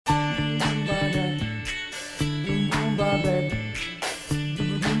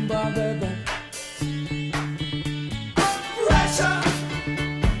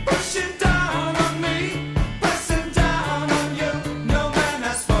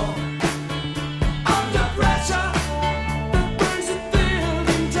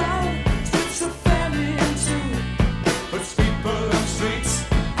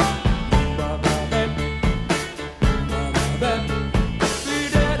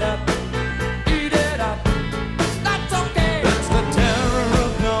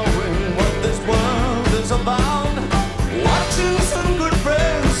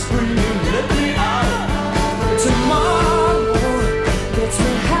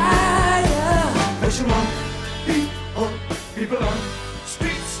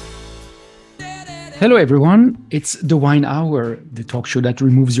Hello, everyone. It's the Wine Hour, the talk show that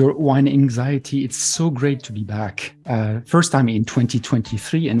removes your wine anxiety. It's so great to be back. First time in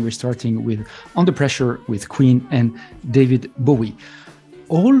 2023, and we're starting with Under Pressure with Queen and David Bowie.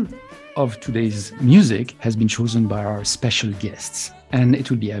 All of today's music has been chosen by our special guests, and it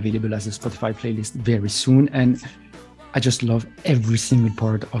will be available as a Spotify playlist very soon. And I just love every single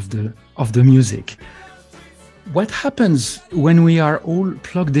part of the music. What happens when we are all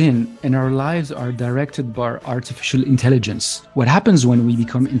plugged in and our lives are directed by artificial intelligence? What happens when we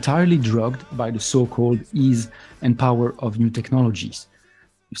become entirely drugged by the so-called ease and power of new technologies?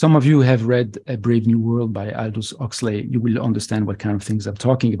 If some of you have read A Brave New World by Aldous Huxley, you will understand what kind of things I'm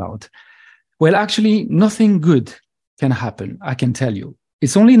talking about. Well, actually, nothing good can happen, I can tell you.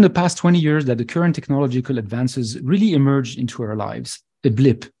 It's only in the past 20 years that the current technological advances really emerged into our lives, a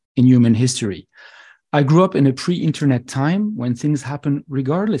blip in human history. I grew up in a pre-internet time when things happen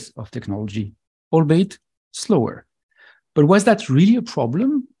regardless of technology, albeit slower. But was that really a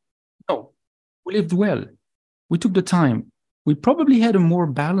problem? No, we lived well. We took the time. We probably had a more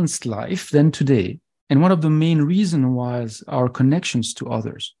balanced life than today. And one of the main reasons was our connections to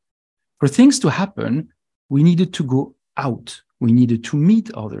others. For things to happen, we needed to go out. We needed to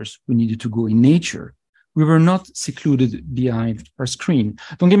meet others. We needed to go in nature. We were not secluded behind our screen.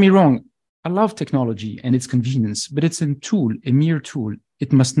 Don't get me wrong. I love technology and its convenience, but it's a tool, a mere tool.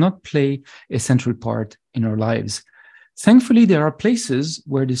 It must not play a central part in our lives. Thankfully, there are places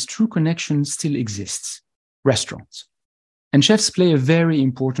where this true connection still exists, restaurants. And chefs play a very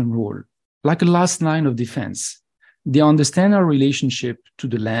important role, like a last line of defense. They understand our relationship to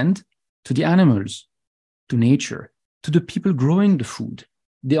the land, to the animals, to nature, to the people growing the food.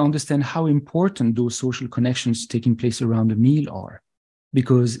 They understand how important those social connections taking place around a meal are,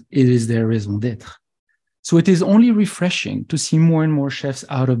 because it is their raison d'être. So it is only refreshing to see more and more chefs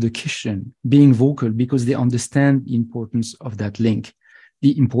out of the kitchen being vocal because they understand the importance of that link,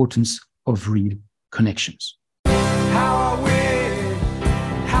 the importance of real connections. How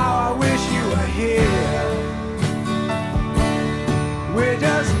I wish you were here. We're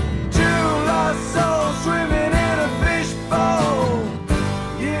just two lost souls swimming in a fishbowl,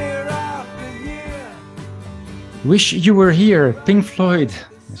 year after year. Wish You Were Here, Pink Floyd.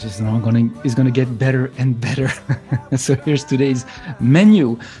 It's just is going to get better and better. So here's today's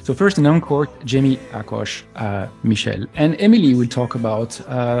menu. So first in encore, Jamie, Gavroche, Michel, and Emily will talk about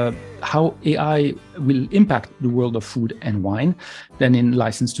how AI will impact the world of food and wine. Then in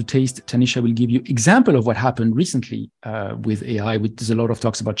License to Taste, Tanisha will give you example of what happened recently with AI. There's a lot of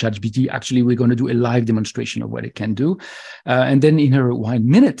talks about ChatGPT. Actually, we're going to do a live demonstration of what it can do. And then in her Wine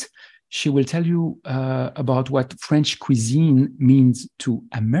Minute, she will tell you about what French cuisine means to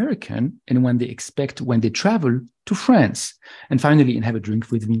American and when they expect when they travel to France. And finally, in Have a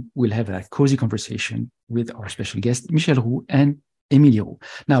Drink With Me, we'll have a cozy conversation with our special guests, Michel Roux and Émilie Roux.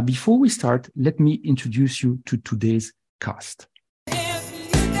 Now, before we start, let me introduce you to today's cast.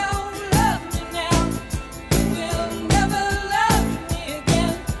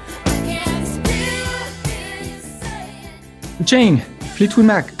 Jane, Fleetwood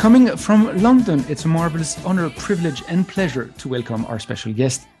Mac, coming from London, it's a marvelous honor, privilege, and pleasure to welcome our special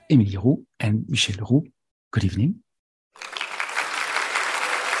guests, Émilie Roux and Michel Roux. Good evening.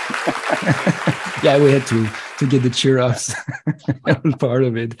 Yeah, we had to get the cheer ups. That was part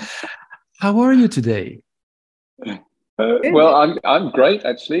of it. How are you today? Well, I'm great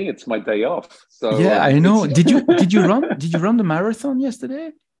actually. It's my day off. So yeah, I know. Did you run the marathon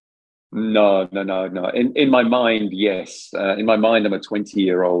yesterday? No. In my mind, yes. In my mind, I'm a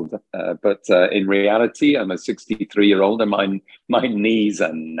 20-year-old, but in reality, I'm a 63-year-old, and my knees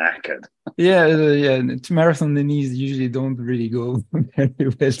are knackered. Yeah. To marathon, the knees usually don't really go very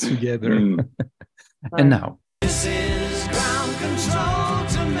well together. And now, This is ground control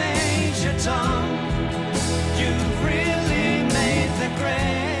to Major Tom. You've really made the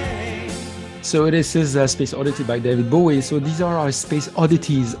grade. so this is Space Oddity by David Bowie. So these are our Space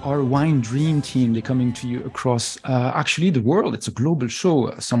Oddities, our wine dream team. They're coming to you across actually the world. It's a global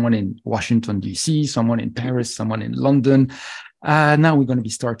show. Someone in Washington, D.C., someone in Paris, someone in London. Now we're going to be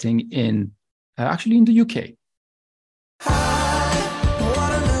starting in actually in the UK.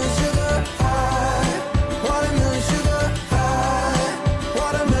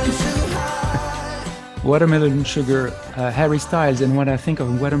 Watermelon Sugar, Harry Styles, and when I think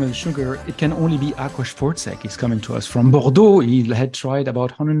of watermelon sugar, it can only be Gavroche Fortsek. He's coming to us from Bordeaux. He had tried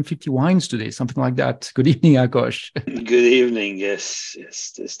about 150 wines today, something like that. Good evening, Gavroche. Good evening. Yes.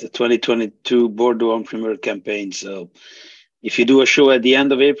 It's the 2022 Bordeaux on Premier campaign. So if you do a show at the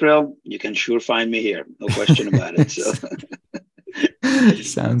end of April, you can sure find me here. No question about it. So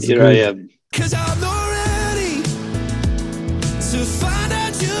Sounds here good. I am. 'Cause I'm not ready to find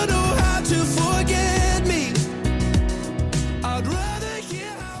out you know how to forget me. I'd rather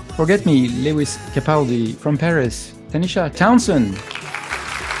hear how much Forget Me, Lewis Capaldi from Paris. Tanisha Townsend.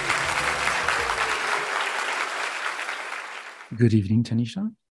 Good evening,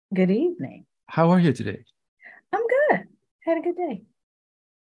 Tanisha. Good evening. How are you today? I'm good. Had a good day.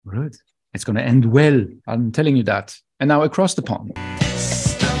 Good. It's going to end well. I'm telling you that. And now across the pond.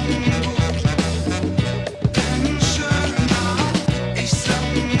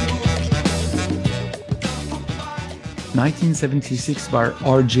 1976 by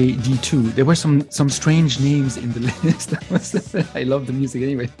RJD2. There were some strange names in the list. I love the music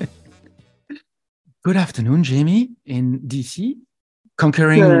anyway. Good afternoon, Jamie in DC,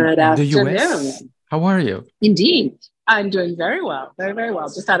 conquering the US. How are you? Indeed. I'm doing very well. Very, very well.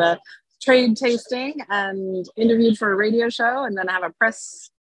 Just had a trade tasting and interviewed for a radio show, and then I have a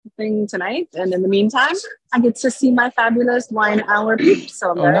press thing tonight. And in the meantime, I get to see my fabulous wine hour peeps.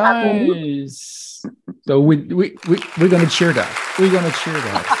 So I'm very happy. Nice. So we're going to cheer that. We're going to cheer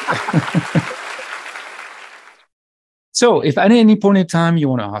that. So if at any point in time you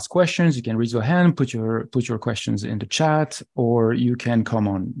want to ask questions, you can raise your hand, put your questions in the chat, or you can come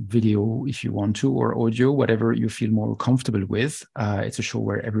on video if you want to, or audio, whatever you feel more comfortable with. It's a show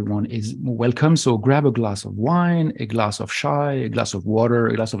where everyone is welcome. So grab a glass of wine, a glass of chai, a glass of water,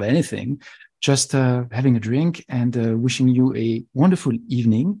 a glass of anything, just having a drink and wishing you a wonderful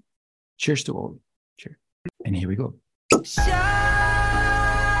evening. Cheers to all. Cheers. And here we go.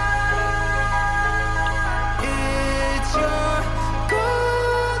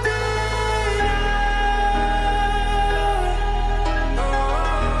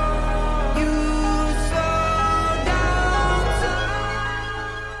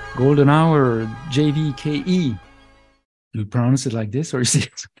 Golden Hour, JVKE. You pronounce it like this, or is it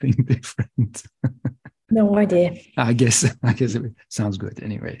something different? No idea. I guess it sounds good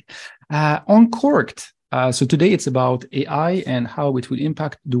anyway. Uncorked. So today it's about AI and how it will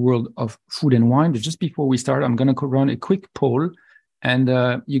impact the world of food and wine. But just before we start, I'm going to run a quick poll, and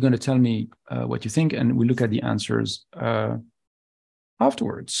you're going to tell me what you think, and we'll look at the answers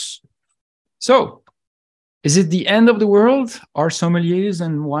afterwards. So, is it the end of the world? Are sommeliers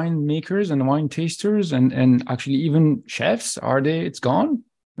and wine makers and wine tasters and actually even chefs, it's gone?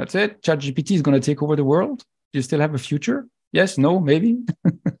 That's it? ChatGPT is going to take over the world? Do you still have a future? Yes, no, maybe?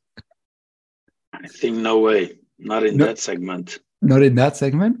 I think no way. Not in that segment. Not in that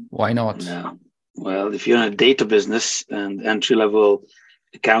segment? Why not? No. Well, if you're in a data business and entry-level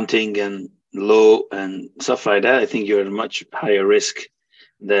accounting and law and stuff like that, I think you're at a much higher risk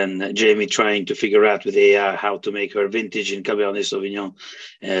than Jamie trying to figure out with AI how to make her vintage in Cabernet Sauvignon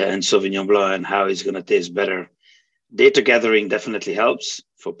and Sauvignon Blanc and how it's going to taste better. Data gathering definitely helps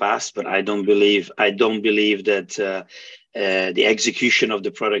for past, but I don't believe that the execution of the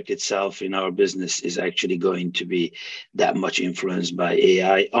product itself in our business is actually going to be that much influenced by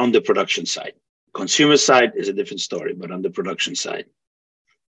AI on the production side. Consumer side is a different story, but on the production side.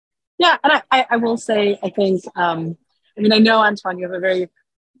 Yeah, and I will say, I think, I know, Antoine, you have a very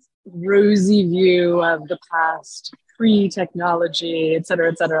rosy view of the past, pre-technology, et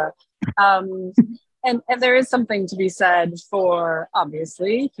cetera, et cetera. And there is something to be said for,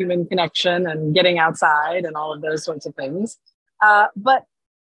 obviously, human connection and getting outside and all of those sorts of things. But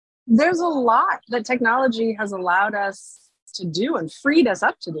there's a lot that technology has allowed us to do and freed us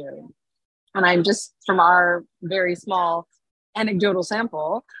up to do. And I'm just, from our very small anecdotal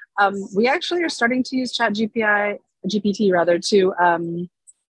sample, we actually are starting to use GPT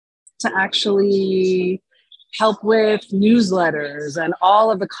to actually help with newsletters and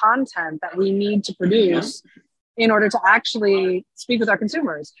all of the content that we need to produce in order to actually speak with our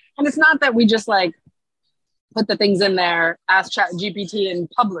consumers. And it's not that we just put the things in there, ask ChatGPT and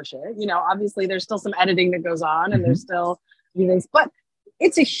publish it. Obviously there's still some editing that goes on and there's still things, but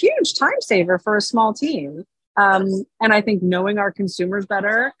it's a huge time saver for a small team. And I think knowing our consumers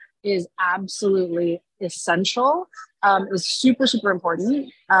better is absolutely essential, is super, super important.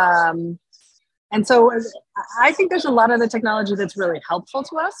 And so I think there's a lot of the technology that's really helpful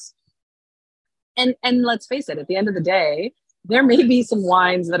to us. And let's face it, at the end of the day, there may be some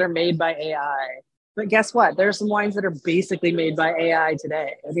wines that are made by AI, but guess what? There are some wines that are basically made by AI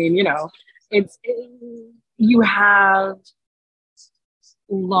today. I mean, you have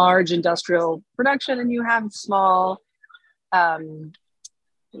large industrial production and you have small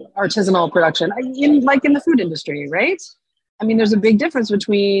artisanal production, in the food industry, right? I mean, there's a big difference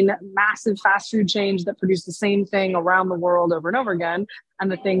between massive fast food chains that produce the same thing around the world over and over again,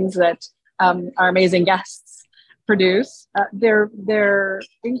 and the things that our amazing guests produce. They're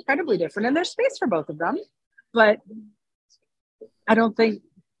incredibly different, and there's space for both of them. But I don't think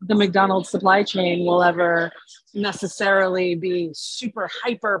the McDonald's supply chain will ever necessarily be super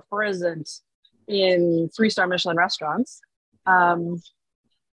hyper present in 3-star Michelin restaurants.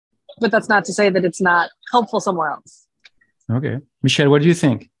 But that's not to say that it's not helpful somewhere else. Okay. Michel, what do you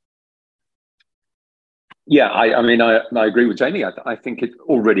think? Yeah, I mean, I agree with Jamie. I think it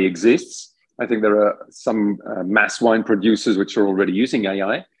already exists. I think there are some mass wine producers which are already using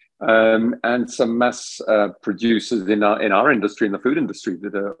AI, and some mass producers in our industry, in the food industry,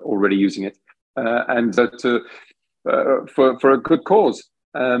 that are already using it, and for a good cause.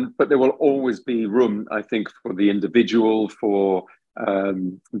 But there will always be room, I think, for the individual, for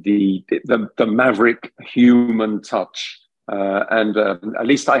the maverick human touch, and at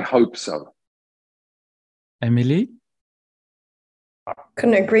least I hope so. Emily?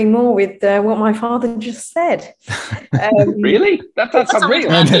 Couldn't agree more with what my father just said. Really? That's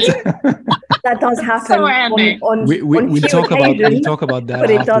unreal. That does happen. So Andy. We talk about that. But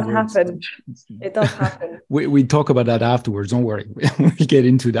it does afterwards. happen. It does happen. We talk about that afterwards. Don't worry. We'll get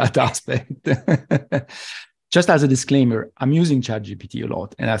into that aspect. Just as a disclaimer, I'm using ChatGPT a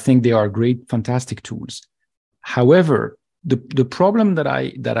lot, and I think they are great, fantastic tools. However, the problem that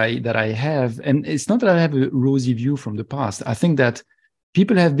I have, and it's not that I have a rosy view from the past. I think that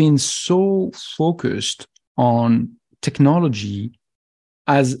people have been so focused on technology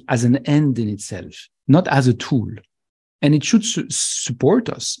as an end in itself, not as a tool. And it should support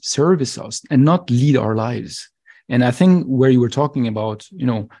us, service us, and not lead our lives. And I think where you were talking about,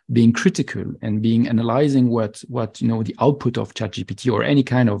 being critical and analyzing what the output of ChatGPT or any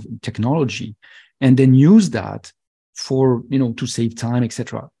kind of technology, and then use that for, to save time,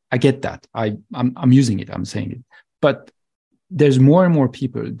 etc. I get that. I'm using it. I'm saying it. But there's more and more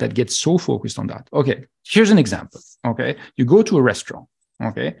people that get so focused on that. Okay, here's an example. Okay, you go to a restaurant.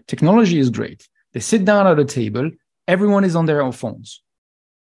 Okay, technology is great. They sit down at a table. Everyone is on their own phones.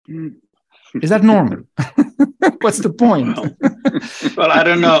 Is that normal? What's the point? Well, I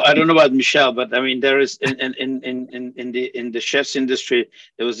don't know. I don't know about Michel, but I mean, there is in the chef's industry,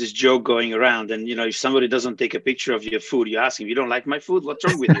 there was this joke going around, and if somebody doesn't take a picture of your food, you ask him, "You don't like my food? What's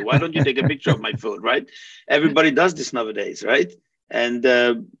wrong with you? Why don't you take a picture of my food?" Right? Everybody does this nowadays, right? And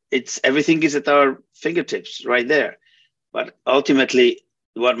it's everything is at our fingertips, right there. But ultimately,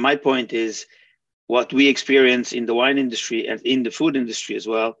 what my point is, what we experience in the wine industry and in the food industry as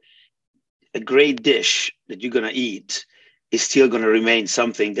well, a great dish that you're going to eat is still going to remain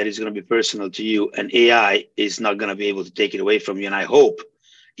something that is going to be personal to you. And AI is not going to be able to take it away from you. And I hope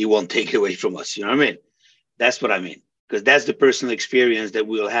he won't take it away from us. You know what I mean? That's what I mean. Because that's the personal experience that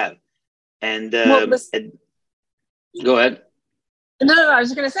we'll have. And go ahead. No, I was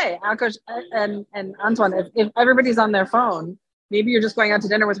just going to say, Akash and Antoine, if everybody's on their phone, maybe you're just going out to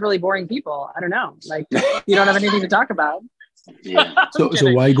dinner with really boring people. I don't know. Like, you don't have anything to talk about. Yeah. So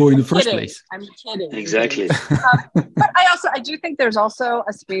why go in the first place? I'm kidding. Exactly. But I do think there's also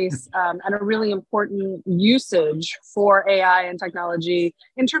a space and a really important usage for AI and technology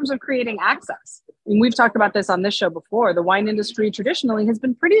in terms of creating access. And we've talked about this on this show before. The wine industry traditionally has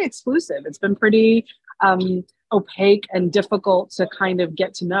been pretty exclusive. It's been pretty opaque and difficult to kind of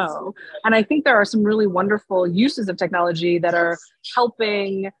get to know. And I think there are some really wonderful uses of technology that are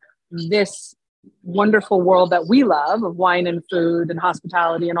helping this wonderful world that we love of wine and food and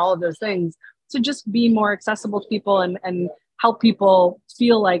hospitality and all of those things to just be more accessible to people and help people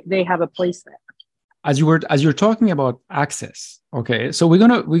feel like they have a place there. As you're talking about access, okay, so we're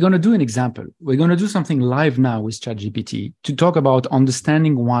gonna do an example. We're gonna do something live now with ChatGPT to talk about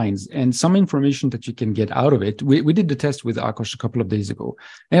understanding wines and some information that you can get out of it. We did the test with Akash a couple of days ago,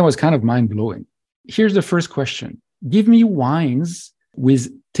 and it was kind of mind blowing. Here's the first question: give me wines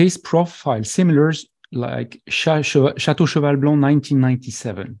with taste profile similar like Chateau Cheval Blanc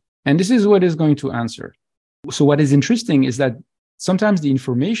 1997, and this is what it's going to answer. So what is interesting is that sometimes the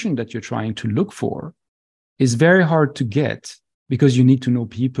information that you're trying to look for is very hard to get because you need to know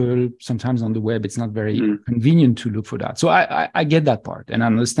people. Sometimes on the web, it's not very convenient to look for that. So I get that part, and I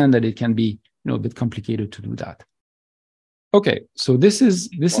understand that it can be a bit complicated to do that. Okay, so this is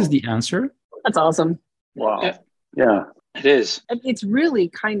the answer. That's awesome. Wow. Yeah. It is. It's really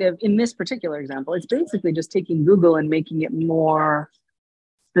kind of, in this particular example, it's basically just taking Google and making it more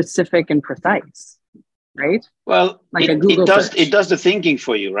specific and precise. Right? Well, like it does the thinking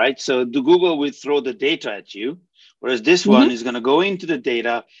for you, right? So the Google will throw the data at you, whereas this one is going to go into the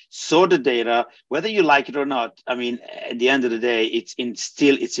data, sort the data, whether you like it or not. I mean, at the end of the day,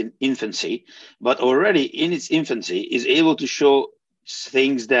 it's in infancy, but already in its infancy is able to show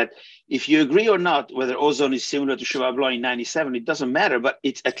things that, if you agree or not, whether ozone is similar to Cheval Blanc in 97, it doesn't matter, but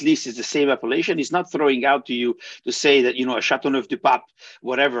it's at least it's the same appellation. It's not throwing out to you to say that, a Châteauneuf-du-Pape,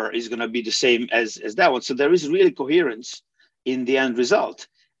 whatever, is going to be the same as that one. So there is really coherence in the end result.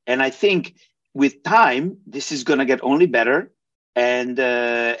 And I think with time, this is going to get only better and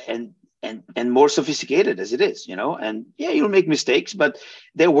more sophisticated as it is, and yeah, you'll make mistakes, but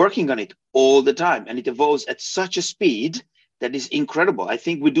they're working on it all the time. And it evolves at such a speed that is incredible. I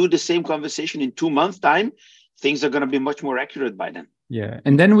think we do the same conversation in 2 months' time. Things are going to be much more accurate by then. Yeah.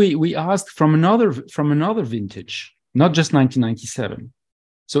 And then we asked from another vintage, not just 1997.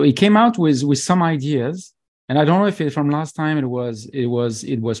 So it came out with some ideas. And I don't know if from last time it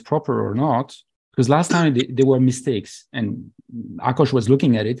was proper or not. Because last time there were mistakes, and Ákos was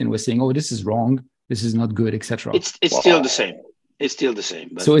looking at it and was saying, "Oh, this is wrong. This is not good, etc." It's still the same. It's still the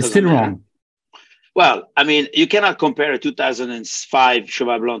same. So it's still wrong. Well, I mean, you cannot compare a 2005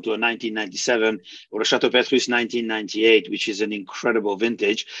 Cheval Blanc to a 1997 or a Chateau Petrus 1998, which is an incredible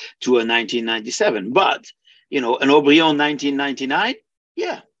vintage, to a 1997. But an Aubryon 1999,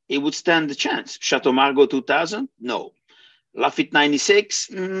 yeah, it would stand a chance. Chateau Margaux 2000, no. Lafite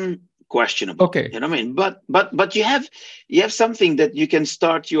 96. Questionable. Okay. You know what I mean? But you have something that you can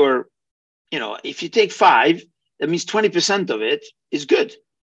start your, if you take 5, that means 20% of it is good.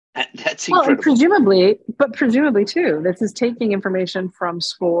 And that's incredible. And presumably too, this is taking information from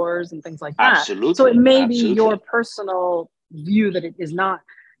scores and things like that. Absolutely. So it may be your personal view that it is not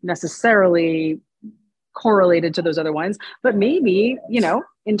necessarily correlated to those other wines, but maybe,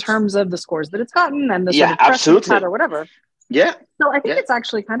 in terms of the scores that it's gotten and the sort of press it's had or whatever. Yeah. So I think it's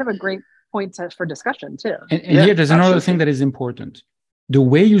actually kind of a great point for discussion too. And here there's another thing that is important. The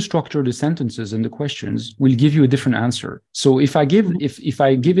way you structure the sentences and the questions will give you a different answer. So if I give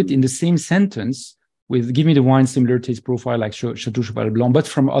it in the same sentence with give me the wine similar taste profile like Chateau Cheval Blanc, but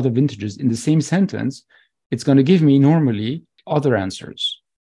from other vintages in the same sentence, it's going to give me normally other answers.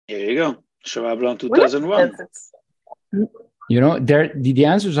 Here you go. Cheval Blanc 2001. The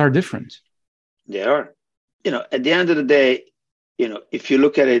answers are different. They are. At the end of the day, if you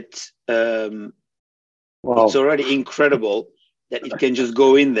look at it, it's already incredible that it can just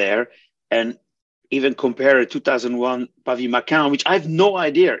go in there and even compare a 2001 Pavie Macquin, which I have no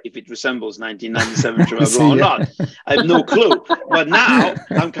idea if it resembles 1997 Cheval Blanc or not. I have no clue. But now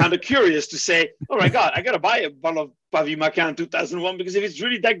I'm kind of curious to say, oh my God, I got to buy a bottle of Pavie Macquin 2001 because if it's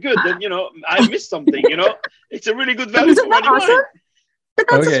really that good, then, I missed something, It's a really good value for money wine. But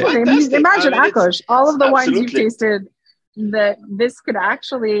that's funny. Imagine, Ákos, all of the wines you've tasted, that this could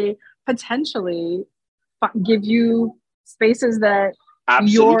actually potentially give you spaces that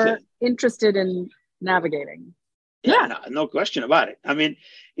you're interested in navigating. Yeah, no question about it. I mean,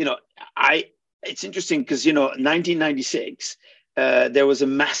 it's interesting because, 1996, there was a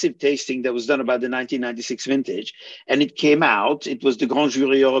massive tasting that was done about the 1996 vintage, and it came out, it was the Grand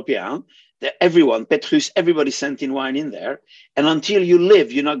Jury Européen, that everyone, Petrus, everybody sent in wine in there. And until you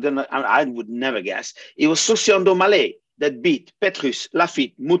live, you're not going to, I would never guess, it was Sauciando Malais that beat Petrus,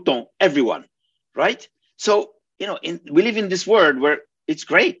 Lafite, Mouton, everyone, right? So, we live in this world where it's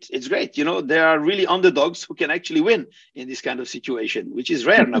great. It's great. There are really underdogs who can actually win in this kind of situation, which is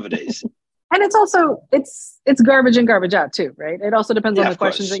rare nowadays. And it's also, it's garbage in, garbage out too, right? It also depends on the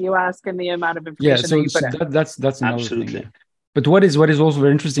questions that you ask and the amount of information that you put in. That's another thing. But what is also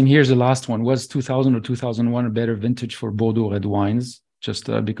very interesting here is the last one. Was 2000 or 2001 a better vintage for Bordeaux red wines? Just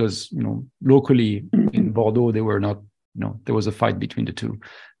because, locally in Bordeaux, they were not, there was a fight between the two.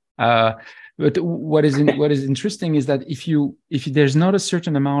 But what is interesting is that if there's not a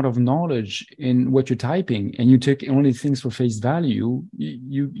certain amount of knowledge in what you're typing and you take only things for face value,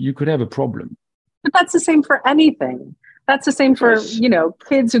 you could have a problem. But that's the same for anything. That's the same for,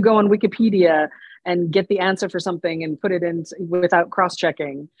 kids who go on Wikipedia and get the answer for something and put it in without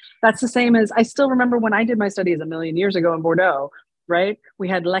cross-checking. That's the same as, I still remember when I did my studies a million years ago in Bordeaux, right? We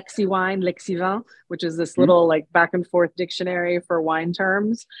had Lexi-Wine, Lexivin, which is this little back and forth dictionary for wine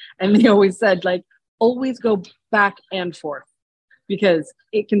terms. And they always said always go back and forth because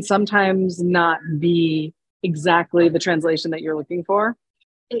it can sometimes not be exactly the translation that you're looking for.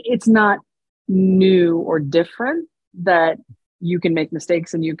 It's not new or different that you can make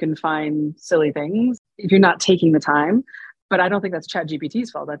mistakes and you can find silly things if you're not taking the time. But I don't think that's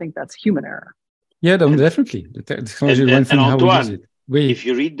ChatGPT's fault. I think that's human error. Yeah, definitely. The technology is one thing, how we use it. If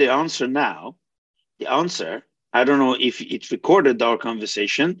you read the answer now, I don't know if it recorded our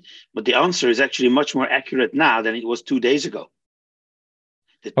conversation, but the answer is actually much more accurate now than it was 2 days ago.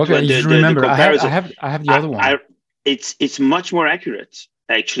 Remember, I have the other one. It's much more accurate,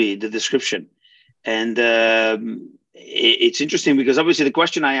 actually, the description. And it's interesting because obviously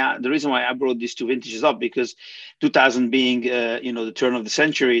the reason why I brought these two vintages up, because 2000 being the turn of the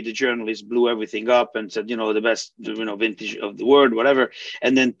century, the journalists blew everything up and said, the best vintage of the world, whatever.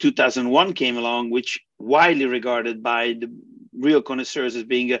 And then 2001 came along, which widely regarded by the real connoisseurs as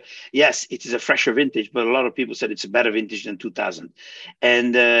being yes, it is a fresher vintage, but a lot of people said it's a better vintage than 2000.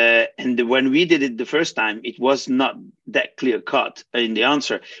 And when we did it the first time, it was not that clear cut in the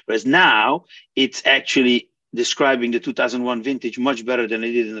answer, whereas now it's actually describing the 2001 vintage much better than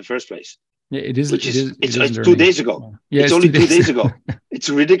it did in the first place. Yeah, it is. It's 2 days ago. Yeah, it's only 2 days ago. It's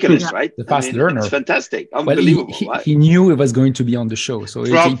ridiculous, right? The fast learner. It's fantastic, unbelievable. Well, he knew it was going to be on the show, so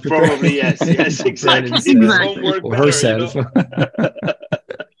probably yes, exactly. He did his homework or better, herself.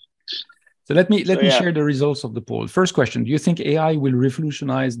 So let me share the results of the poll. First question: do you think AI will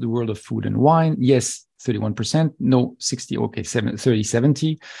revolutionize the world of food and wine? Yes, 31%. No, 60. Okay,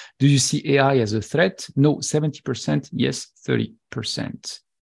 30-70. Do you see AI as a threat? No, 70%. Yes, 30%.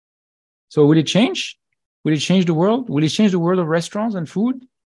 So will it change? Will it change the world? Will it change the world of restaurants and food?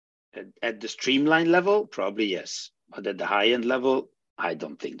 At the streamline level, probably yes. But at the high end level, I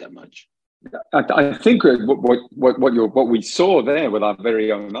don't think that much. I think what we saw there with our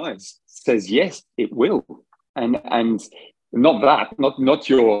very own eyes says yes, it will, and not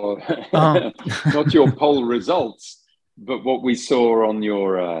your not your poll results, but what we saw on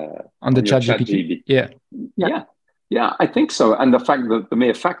your on the ChatGPT. Yeah, I think so. And the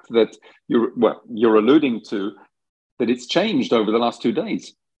mere fact that you're alluding to that it's changed over the last 2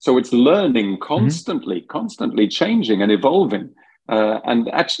 days. So it's learning constantly changing and evolving. And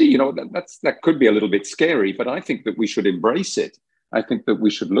actually, that could be a little bit scary, but I think that we should embrace it. I think that we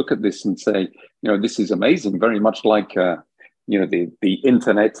should look at this and say, this is amazing, very much like, the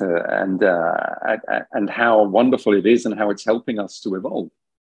internet and how wonderful it is and how it's helping us to evolve.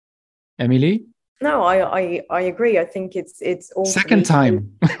 Emily? No, I agree. I think it's all second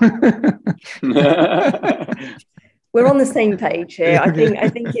time. We're on the same page here. I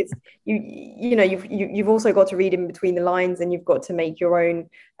think it's you've also got to read in between the lines, and you've got to make your own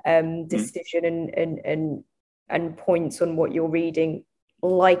decision and points on what you're reading.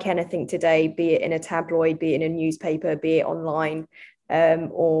 Like anything today, be it in a tabloid, be it in a newspaper, be it online,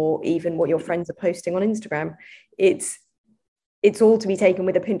 or even what your friends are posting on Instagram, it's all to be taken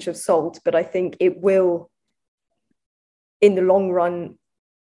with a pinch of salt. But I think it will, in the long run,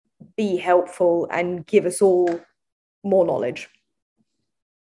 be helpful and give us all more knowledge.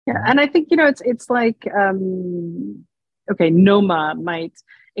 Yeah, and I think it's like Noma might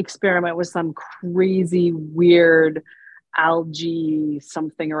experiment with some crazy weird algae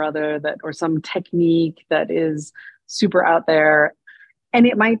something or other or some technique that is super out there, and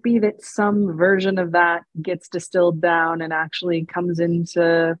it might be that some version of that gets distilled down and actually comes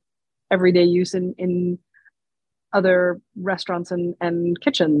into everyday use in other restaurants and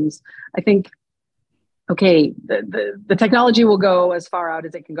kitchens. I think the technology will go as far out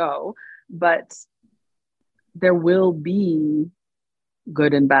as it can go, but there will be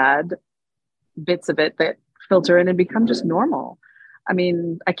good and bad bits of it that filter in and become just normal. I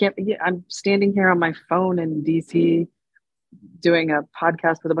mean, I'm standing here on my phone in DC doing a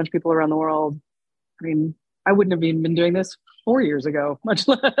podcast with a bunch of people around the world. I mean, I wouldn't have even been doing this 4 years ago, much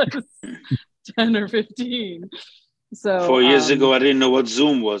less 10 or 15. So 4 years ago, I didn't know what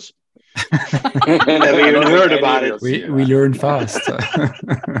Zoom was. Never even heard about it. We learn fast.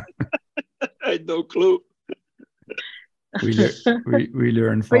 I had no clue. We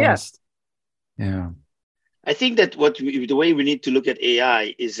learn fast. Yeah. I think that the way we need to look at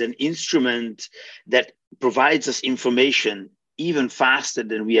AI is an instrument that provides us information even faster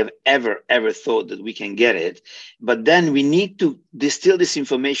than we have ever thought that we can get it. But then we need to distill this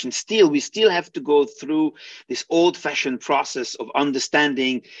information. We still have to go through this old-fashioned process of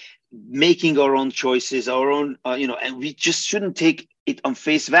understanding, making our own choices, our own, and we just shouldn't take it on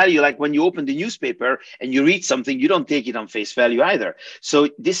face value. Like when you open the newspaper and you read something, you don't take it on face value either. So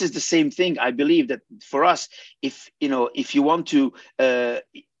this is the same thing. I believe that for us, if you want to,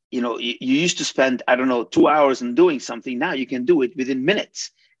 you used to spend, 2 hours in doing something. Now you can do it within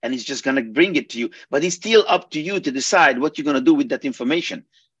minutes, and it's just going to bring it to you. But it's still up to you to decide what you're going to do with that information.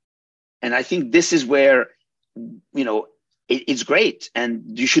 And I think this is where, it's great,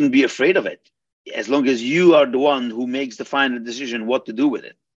 and you shouldn't be afraid of it, as long as you are the one who makes the final decision what to do with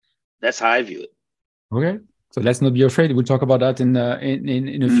it. That's how I view it. Okay, so let's not be afraid. We'll talk about that in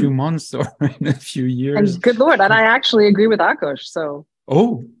a few months or in a few years. And good Lord, and I actually agree with Akash. So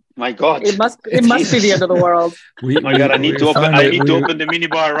my God, it must be the end of the world. I need to open the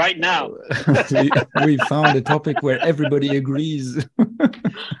minibar right now. we found a topic where everybody agrees.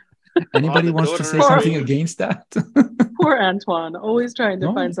 Anybody the wants to daughter say of something Roux. against that? Poor Antoine, always trying to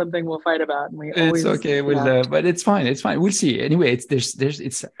No. find something we'll fight about, and we It's always. okay. But it's fine. It's fine. We'll see. Anyway,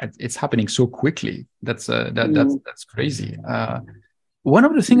 it's happening so quickly. That's crazy. One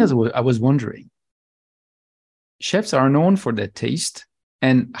of the things I was wondering, chefs are known for their taste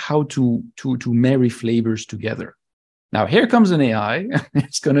and how to marry flavors together. Now here comes an AI.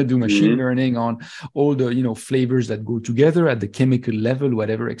 It's going to do machine learning on all the flavors that go together at the chemical level,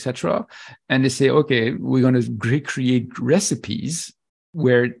 whatever, etc. And they say, okay, we're going to create recipes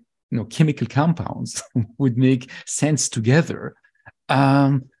where chemical compounds would make sense together.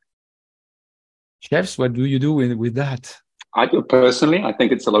 Chefs, what do you do with that? I do personally. I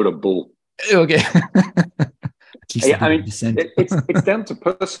think it's a load of bull. Okay. I mean, it's down to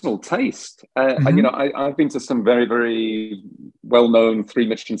personal taste. Mm-hmm. I've been to some very, very well-known 3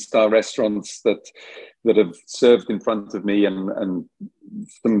 Michelin star restaurants that have served in front of me, and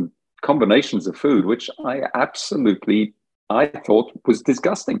some combinations of food which I thought was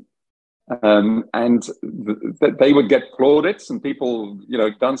disgusting. And they would get plaudits and people,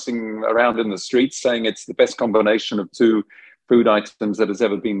 dancing around in the streets saying it's the best combination of 2 food items that has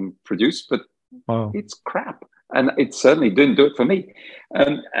ever been produced, but it's crap. And it certainly didn't do it for me.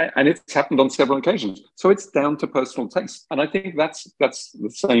 And it's happened on several occasions. So it's down to personal taste. And I think that's the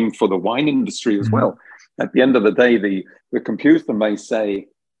same for the wine industry as well. At the end of the day, the computer may say,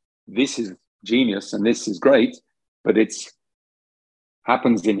 this is genius and this is great, but it's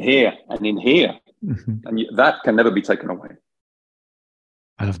happens in here and in here. And that can never be taken away.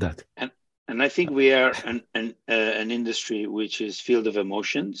 I love that. And I think we are an industry which is field of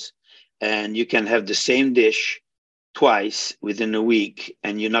emotions. And you can have the same dish twice within a week,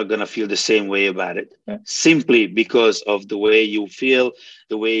 and you're not going to feel the same way about it, simply because of the way you feel,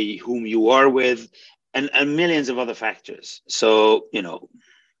 the way whom you are with, and millions of other factors. So, and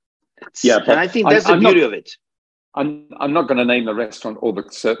I think that's the beauty of it. I'm not going to name the restaurant or the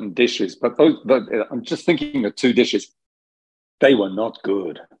certain dishes, but I'm just thinking of 2 dishes. They were not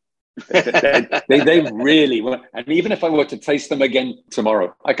good. they really were. And even if I were to taste them again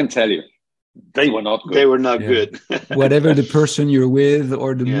tomorrow, I can tell you, they were not good. They were not good. Whatever the person you're with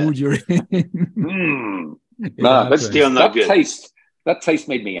or the mood you're in. No, that's still not good. That taste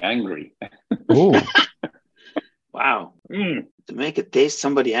made me angry. Oh. Wow. To make it taste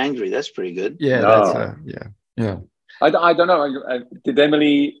somebody angry, that's pretty good. Yeah, no. Yeah. I don't know. Did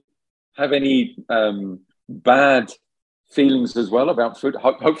Emily have any bad feelings as well about food?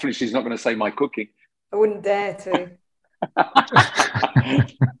 Hopefully she's not going to say my cooking. I wouldn't dare to.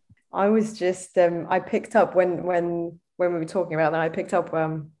 I was just I picked up when we were talking about that, I picked up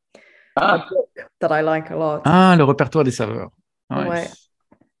a book that I like a lot. Le répertoire des saveurs. Nice.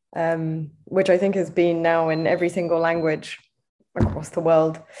 Which I think has been now in every single language across the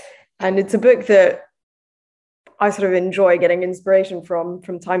world. And it's a book that I sort of enjoy getting inspiration from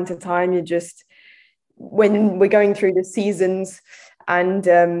time to time. You just, when we're going through the seasons, and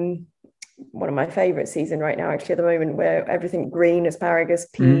one of my favorite season right now, actually, at the moment, where everything green, asparagus,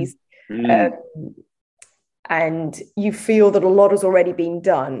 peas, and you feel that a lot has already been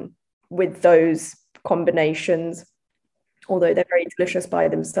done with those combinations, although they're very delicious by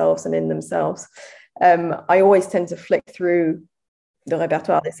themselves and in themselves. I always tend to flick through the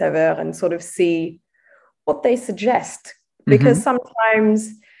répertoire des saveurs and sort of see what they suggest, because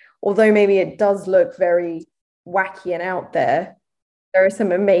sometimes, although maybe it does look very wacky and out there, there are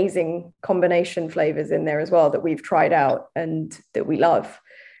some amazing combination flavors in there as well that we've tried out and that we love.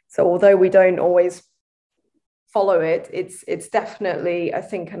 So although we don't always follow it, it's definitely, I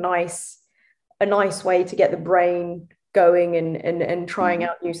think, a nice way to get the brain going and trying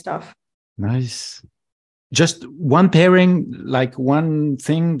out new stuff. Nice. Just one pairing, like one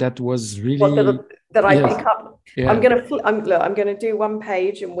thing that was really that I pick up. Yeah. I'm gonna do one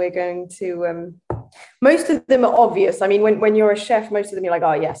page, and we're going to. Most of them are obvious. I mean, when you're a chef, most of them you're like,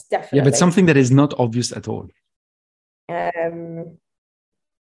 oh yes, definitely. Yeah, but something that is not obvious at all.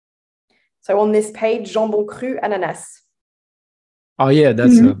 So on this page, jambon cru, ananas. Oh yeah,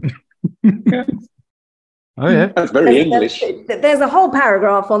 that's. Oh yeah, that's very English. There's a whole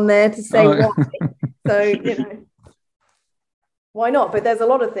paragraph on there to say why. So why not? But there's a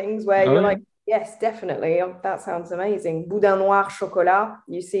lot of things where you're like, yes, definitely. That sounds amazing. Boudin noir, chocolat.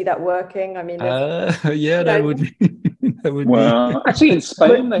 You see that working? I mean, yeah, that would be. Well, actually, in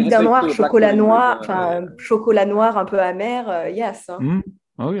Spain, boudin noir, chocolat noir, chocolat noir un peu amer. Yes.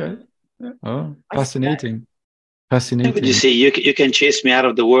 Okay. Oh, fascinating. Fascinating. But you see, you can chase me out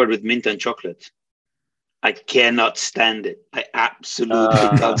of the world with mint and chocolate. I cannot stand it. I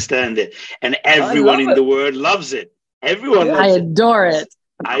absolutely can't stand it. And everyone in the world loves it. Everyone loves I adore it.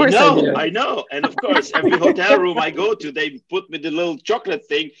 I know. And of course, every hotel room I go to, they put me the little chocolate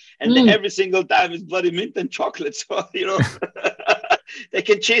thing, and every single time it's bloody mint and chocolate. So, they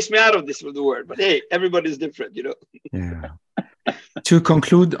can chase me out of this with the word. But hey, everybody's different, Yeah. To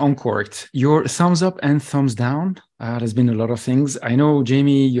conclude, Uncorked, your thumbs up and thumbs down. There's been a lot of things. I know,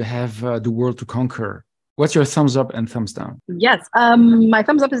 Jamie, you have the world to conquer. What's your thumbs up and thumbs down? Yes, my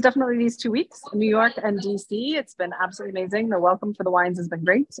thumbs up is definitely these 2 weeks, New York and DC. It's been absolutely amazing. The welcome for the wines has been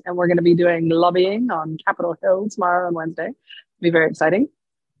great. And we're going to be doing lobbying on Capitol Hill tomorrow and Wednesday. It'll be very exciting.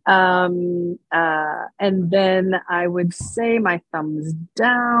 And then I would say my thumbs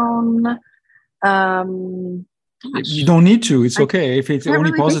down. You don't need to. It's okay. If it's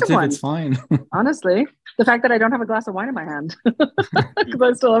only really positive, it's fine. Honestly, the fact that I don't have a glass of wine in my hand because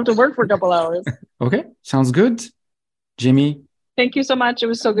I still have to work for a couple hours. Okay, sounds good. Jimmy. Thank you so much. It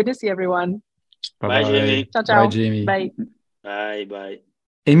was so good to see everyone. Bye, Jamie. Ciao, ciao. Bye, Jamie. Bye. Bye.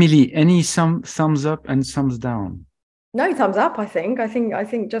 Emily, any thumbs up and thumbs down? No, thumbs up. I think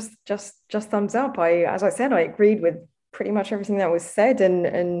just thumbs up. As I said, I agreed with pretty much everything that was said,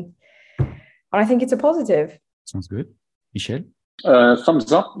 and I think it's a positive. Sounds good. Michel?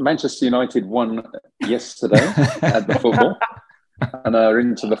 Thumbs up. Manchester United won yesterday at the football and are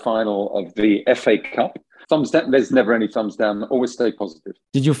into the final of the FA Cup. Thumbs down. There's never any thumbs down. Always stay positive.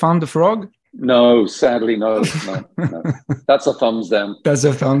 Did you find the frog? No, sadly, no. That's a thumbs down. That's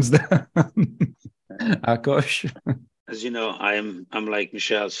a thumbs down. Akosh? As you know, I'm like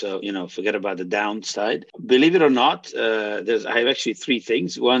Michel, so forget about the downside. Believe it or not, I have actually 3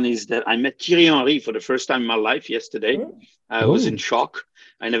 things. One is that I met Thierry Henry for the first time in my life yesterday. I was in shock.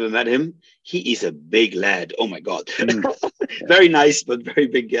 I never met him. He is a big lad. Oh my God, very nice, but very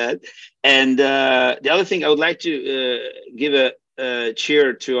big lad. And the other thing, I would like to give a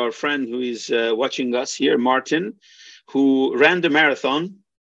cheer to our friend who is watching us here, Martin, who ran the marathon.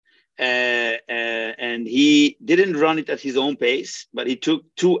 And he didn't run it at his own pace, but he took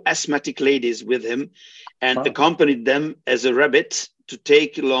 2 asthmatic ladies with him and accompanied them as a rabbit to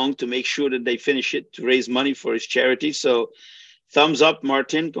take along to make sure that they finish it, to raise money for his charity. So thumbs up,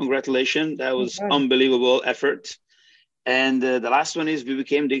 Martin. Congratulations. That was unbelievable effort. And the last one is we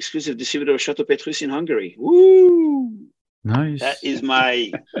became the exclusive distributor of Chateau Petrus in Hungary. Woo! Nice. That is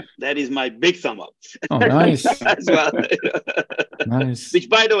my big thumb up. Oh, nice. As well. Nice. Which,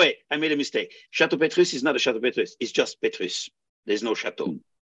 by the way, I made a mistake. Chateau Petrus is not a Chateau Petrus. It's just Petrus. There's no chateau.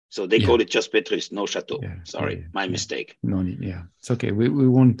 So they call it just Petrus, no chateau. Yeah. Sorry, my mistake. No need. Yeah, it's okay. We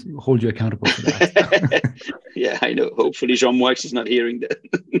won't hold you accountable for that. Yeah, I know. Hopefully Jean-Marc is not hearing that.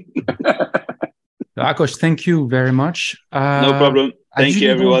 Akosh, thank you very much. No problem. Thank you,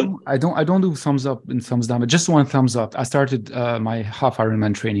 everyone. I don't do thumbs up and thumbs down, but just one thumbs up. I started my half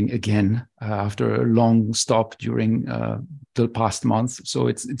Ironman training again after a long stop during the past month. So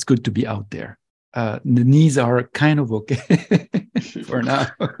it's good to be out there. The knees are kind of okay for now.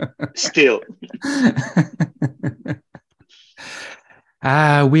 Still.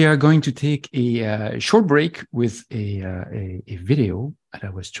 We are going to take a short break with a video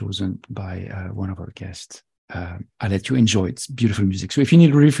that was chosen by one of our guests. I'll let you enjoy it. It's beautiful music. So if you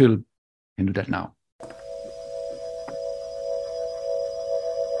need a refill, you can do that now.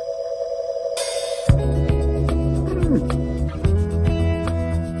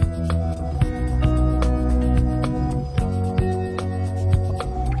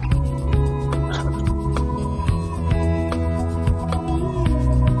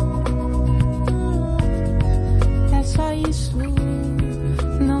 É só isso,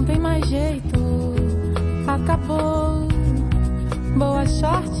 não tem mais jeito. Acabou, boa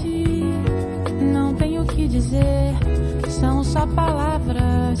sorte, não tenho o que dizer, são só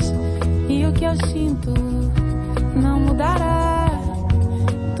palavras, e o que eu sinto não mudará,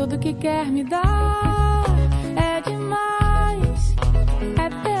 tudo que quer me dar é demais, é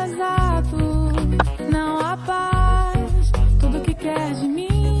pesado, não há paz, tudo que quer de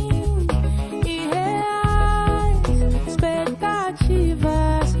mim, irreais,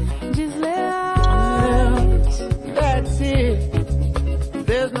 expectativas desleais. That's it.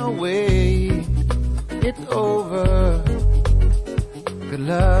 There's no way it's over. Good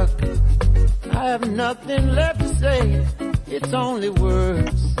luck. I have nothing left to say. It's only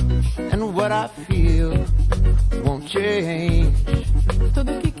words, and what I feel won't change.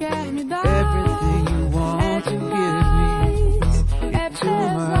 Tudo que quer me dar Everything you want to give me, é it's too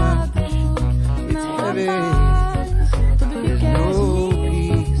much. pesado, It's não há heavy. paz, tudo que There's quer no de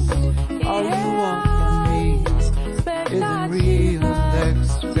mim, peace. All you want from me isn't real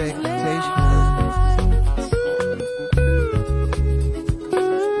expectation.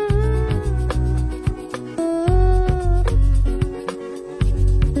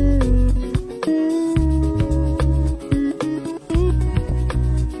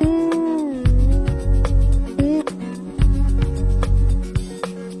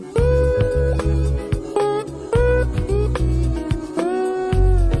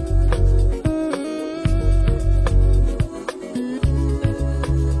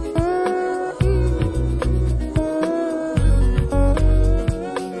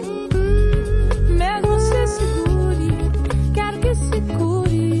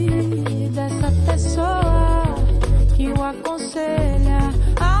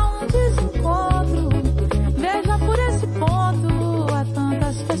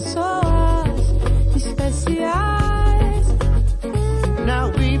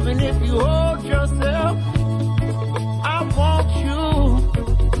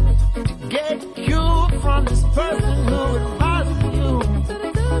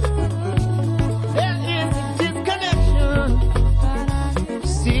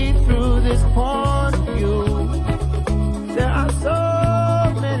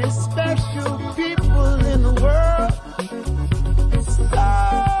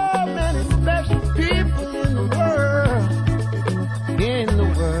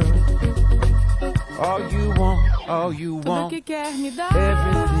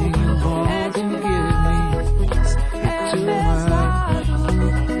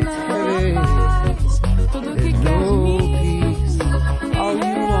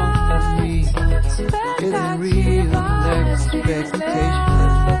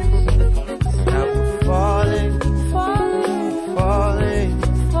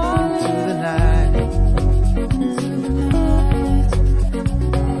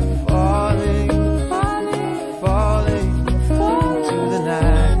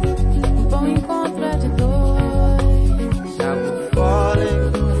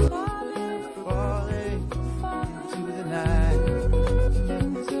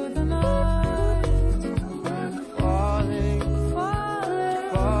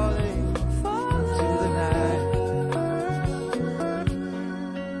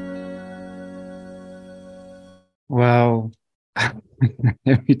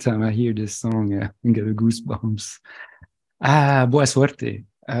 time I hear this song, I get a goosebumps. Boa Suerte,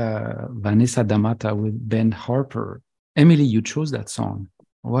 Vanessa D'Amata with Ben Harper. Emily, you chose that song.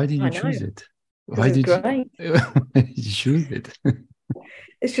 Why did you choose it? Why it's did great. why did you choose it?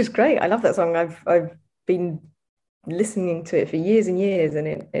 It's just great. I love that song. I've been listening to it for years and years, and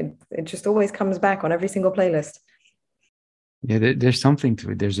it just always comes back on every single playlist. Yeah, there's something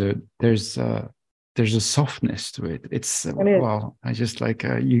to it. There's a softness to it. It's wow. I just like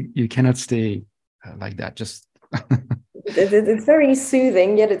you cannot stay like that. Just it's very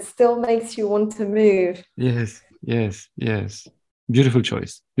soothing, yet it still makes you want to move. yes. Beautiful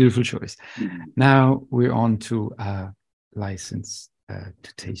choice. Now we're on to License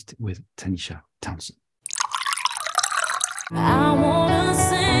to Taste with Tanisha Townsend. I wanna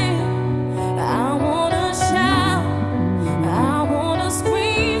sing, I wanna shout, I wanna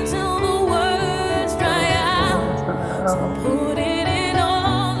scream till the words dry out. So put it in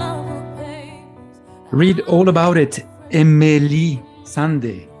all of the papers. Read all about it, Emily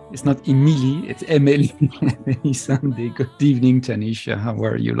Sunday. It's not Emily, it's Emily. Emily Sunday. Good evening, Tanisha. How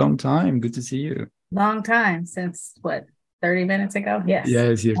are you? Long time. Good to see you. Long time, since what, 30 minutes ago? Yes.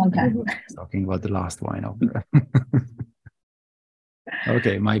 Yes, you're Okay. talking about the last wine over.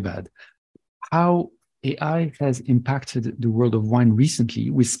 Okay, my bad. How AI has impacted the world of wine recently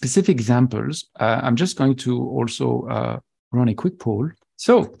with specific examples. I'm just going to also run a quick poll.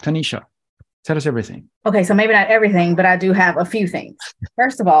 So, Tanisha, tell us everything. Okay, so maybe not everything, but I do have a few things.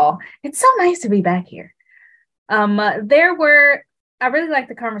 First of all, it's so nice to be back here. I really like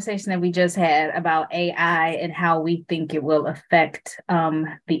the conversation that we just had about AI and how we think it will affect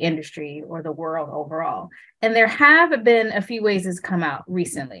the industry or the world overall. And there have been a few ways it's come out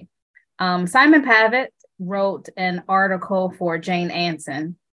recently. Simon Pavitt wrote an article for Jane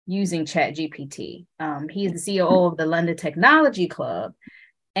Anson using ChatGPT. He is the CEO of the London Technology Club.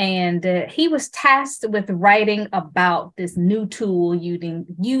 And he was tasked with writing about this new tool using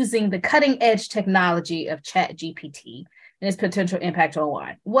the cutting edge technology of ChatGPT and its potential impact on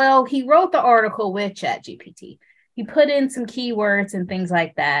wine. Well, he wrote the article with ChatGPT. He put in some keywords and things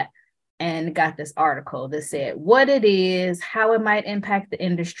like that and got this article that said what it is, how it might impact the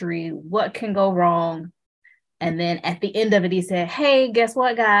industry, what can go wrong. And then at the end of it, he said, hey, guess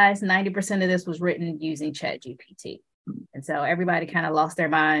what, guys? 90% of this was written using ChatGPT. And so everybody kind of lost their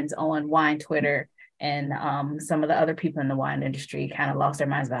minds on wine Twitter. And some of the other people in the wine industry kind of lost their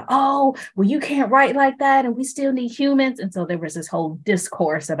minds about, oh, well, you can't write like that and we still need humans. And so there was this whole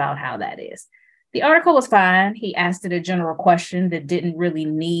discourse about how that is. The article was fine. He asked it a general question that didn't really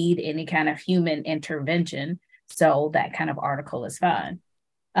need any kind of human intervention. So that kind of article is fine.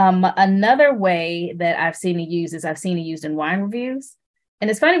 Another way that I've seen it used is I've seen it used in wine reviews.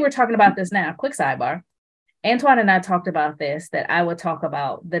 And it's funny we're talking about this now. Quick sidebar. Antoine and I talked about this, that I would talk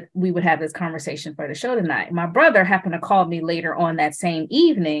about, that we would have this conversation for the show tonight. My brother happened to call me later on that same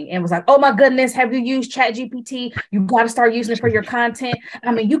evening and was like, oh my goodness, have you used ChatGPT? You got to start using it for your content.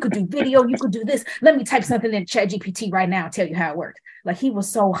 I mean, you could do video, you could do this. Let me type something in ChatGPT right now and tell you how it works. Like, he was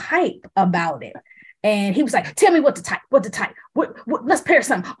so hype about it. And he was like, tell me what to type. Let's pair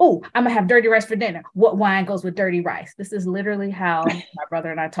something. Oh, I'm going to have dirty rice for dinner. What wine goes with dirty rice? This is literally how my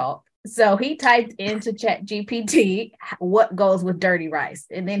brother and I talk. So he typed into ChatGPT what goes with dirty rice.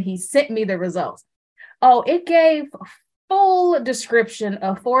 And then he sent me the results. Oh, it gave a full description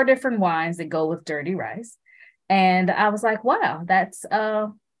of 4 different wines that go with dirty rice. And I was like, wow, that's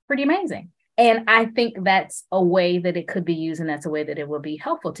pretty amazing. And I think that's a way that it could be used. And that's a way that it will be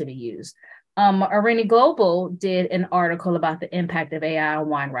helpful to be used. Arini Global did an article about the impact of AI on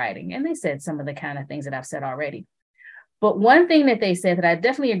wine writing. And they said some of the kind of things that I've said already. But one thing that they said that I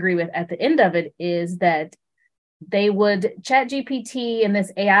definitely agree with at the end of it is that ChatGPT and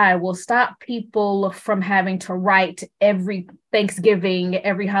this AI will stop people from having to write every Thanksgiving,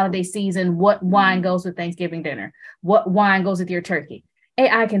 every holiday season, what wine goes with Thanksgiving dinner, what wine goes with your turkey.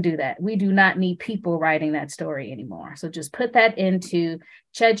 AI can do that. We do not need people writing that story anymore. So just put that into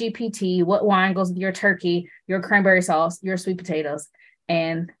ChatGPT, what wine goes with your turkey, your cranberry sauce, your sweet potatoes,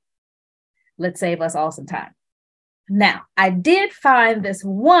 and let's save us all some time. Now, I did find this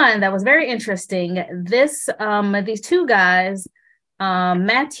one that was very interesting. These 2 guys,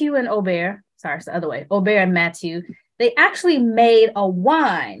 Matthew and Aubert, sorry, it's the other way, Aubert and Matthew, they actually made a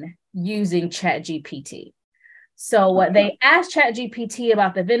wine using ChatGPT. So they asked ChatGPT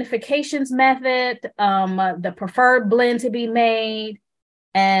about the vinifications method, the preferred blend to be made,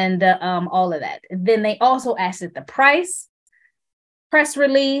 and all of that. Then they also asked it the price, press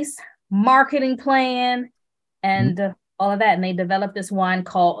release, marketing plan, and all of that. And they developed this wine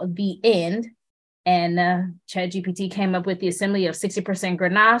called The End. And ChatGPT came up with the assembly of 60%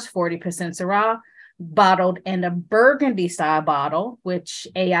 Grenache, 40% Syrah, bottled in a Burgundy style bottle, which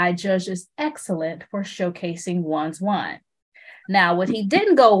AI judges excellent for showcasing one's wine. Now, what he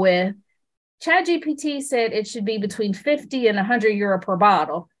didn't go with, ChatGPT said it should be between 50 and 100 euro per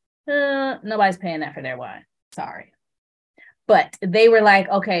bottle. Nobody's paying that for their wine. Sorry. But they were like,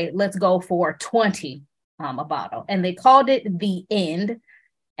 okay, let's go for 20 a bottle. And they called it The End.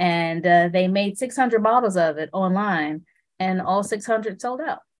 And they made 600 bottles of it online, and all 600 sold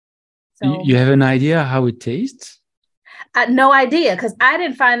out. So you have an idea how it tastes? No idea, because I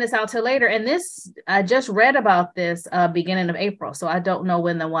didn't find this out till later. And I just read about this beginning of April. So I don't know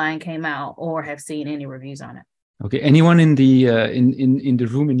when the wine came out or have seen any reviews on it. Okay. Anyone in the in the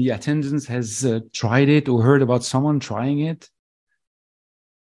room, in the attendance, has tried it or heard about someone trying it?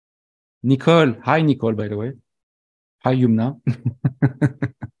 Nicole. Hi, Nicole, by the way. Hi, Yumna.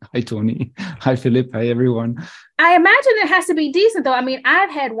 Hi, Tony. Hi, Philip. Hi, everyone. I imagine it has to be decent, though. I mean,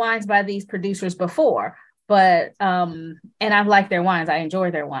 I've had wines by these producers before, but and I've liked their wines. I enjoy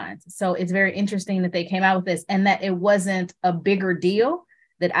their wines. So it's very interesting that they came out with this and that it wasn't a bigger deal,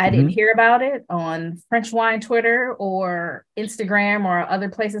 that I didn't hear about it on French wine Twitter or Instagram or other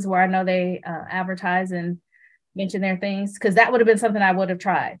places where I know they advertise and mention their things, because that would have been something I would have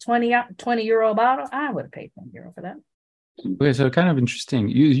tried. 20 euro a bottle, I would have paid 20 euro for that. Okay, so kind of interesting.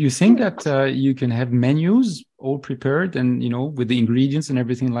 You think that you can have menus all prepared and, with the ingredients and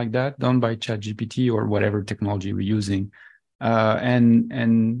everything like that done by ChatGPT or whatever technology we're using,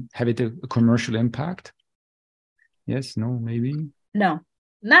 and have it a commercial impact? Yes, no, maybe? No,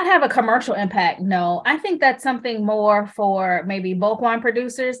 not have a commercial impact. No, I think that's something more for maybe bulk wine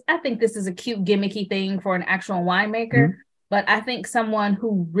producers. I think this is a cute gimmicky thing for an actual winemaker. But I think someone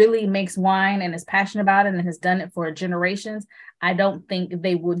who really makes wine and is passionate about it and has done it for generations, I don't think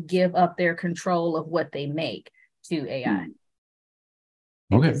they would give up their control of what they make to AI.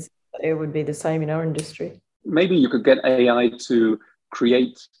 Okay. It would be the same in our industry. Maybe you could get AI to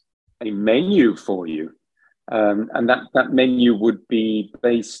create a menu for you. And that menu would be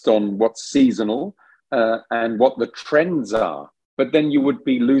based on what's seasonal and what the trends are. But then you would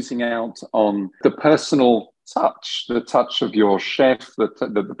be losing out on the personal touch, the touch of your chef,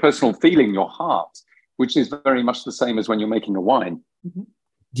 the personal feeling, your heart, which is very much the same as when you're making a wine.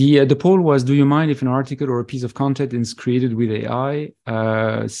 The poll was, do you mind if an article or a piece of content is created with AI?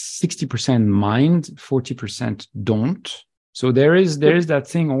 60% mind, 40% don't. So there is that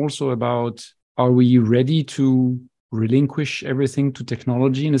thing also about, are we ready to relinquish everything to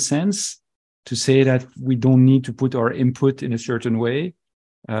technology in a sense, to say that we don't need to put our input in a certain way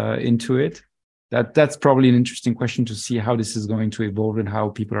into it? That's probably an interesting question to see how this is going to evolve and how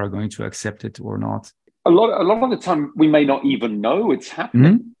people are going to accept it or not. A lot of the time, we may not even know it's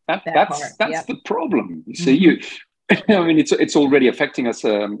happening. That's the problem. You see, I mean, it's already affecting us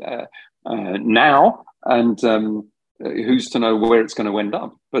now, and who's to know where it's going to end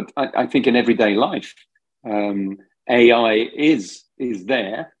up? But I think in everyday life, AI is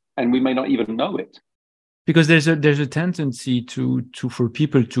there, and we may not even know it. Because there's a tendency for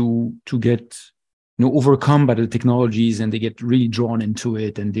people to get overcome by the technologies, and they get really drawn into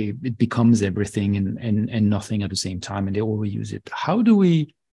it, and it becomes everything and nothing at the same time, and they overuse it. How do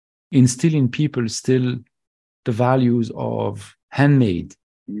we instill in people still the values of handmade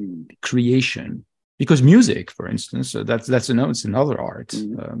creation? Because music, for instance, it's another art.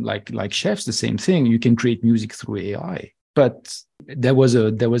 Like chefs, the same thing. You can create music through AI. But there was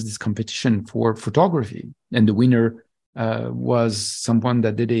this competition for photography, and the winner was someone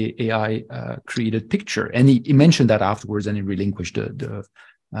that did a AI created picture, and he mentioned that afterwards, and he relinquished the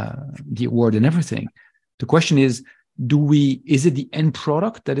award and everything. The question is, is it the end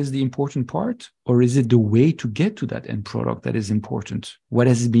product that is the important part, or is it the way to get to that end product that is important? What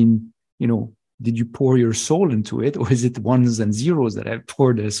has been, did you pour your soul into it, or is it ones and zeros that have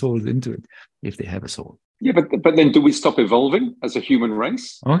poured their souls into it, if they have a soul? Yeah, but then do we stop evolving as a human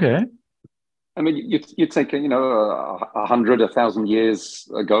race? Okay. I mean, you take 100, 1,000 years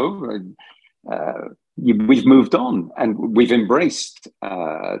ago, we've moved on and we've embraced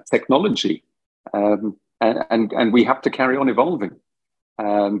technology, and we have to carry on evolving.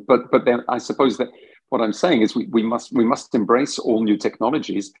 But then I suppose that what I'm saying is we must embrace all new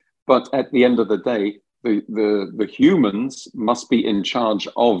technologies. But at the end of the day, the humans must be in charge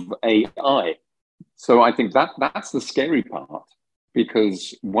of AI. So I think that's the scary part.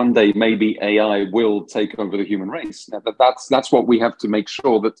 Because one day maybe AI will take over the human race. Now, that's what we have to make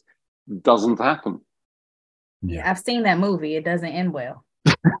sure that doesn't happen. Yeah, I've seen that movie. It doesn't end well.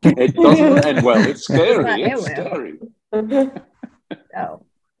 It doesn't end well. It's scary. It's scary. Oh.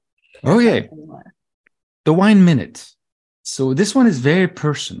 Okay. The wine minute. So this one is very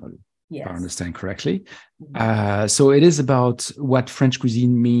personal, Yes. if I understand correctly. So it is about what French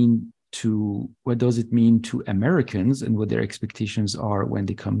cuisine what does it mean to Americans and what their expectations are when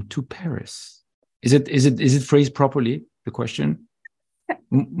they come to Paris. Is it phrased properly, the question?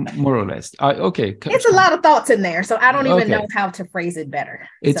 More or less. Okay. It's a lot of thoughts in there, so I don't even know how to phrase it better.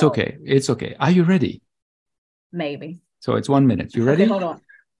 It's okay. It's okay. Are you ready? Maybe. So it's 1 minute. You ready? Okay, hold on.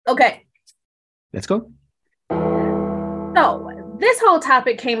 Okay. Let's go. So this whole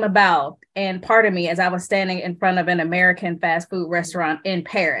topic came about, and part of me, as I was standing in front of an American fast food restaurant in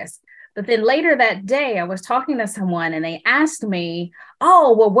Paris. But then later that day, I was talking to someone and they asked me,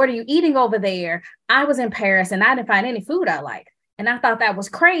 oh, well, what are you eating over there? I was in Paris and I didn't find any food I liked. And I thought that was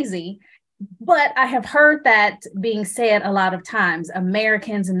crazy. But I have heard that being said a lot of times,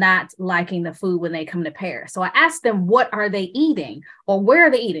 Americans not liking the food when they come to Paris. So I asked them, what are they eating or where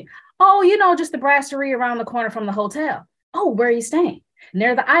are they eating? Oh, just the brasserie around the corner from the hotel. Oh, where are you staying?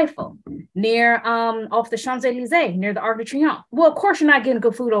 Near the Eiffel, near off the Champs-Élysées, near the Arc de Triomphe. Well, of course, you're not getting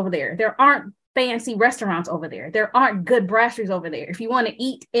good food over there. There aren't fancy restaurants over there. There aren't good brasseries over there. If you want to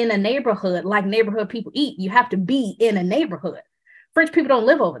eat in a neighborhood like neighborhood people eat, you have to be in a neighborhood. French people don't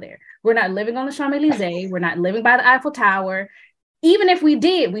live over there. We're not living on the Champs-Élysées. We're not living by the Eiffel Tower. Even if we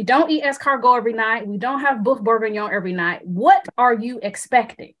did, we don't eat escargot every night. We don't have boeuf bourguignon every night. What are you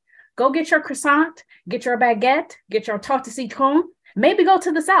expecting? Go get your croissant, get your baguette, get your tarte citron. Maybe go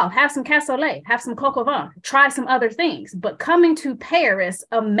to the South, have some cassoulet, have some coq au vin, try some other things. But coming to Paris,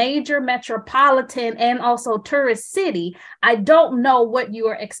 a major metropolitan and also tourist city, I don't know what you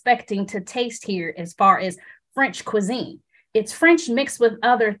are expecting to taste here as far as French cuisine. It's French mixed with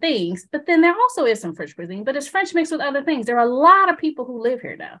other things, but then there also is some French cuisine, but it's French mixed with other things. There are a lot of people who live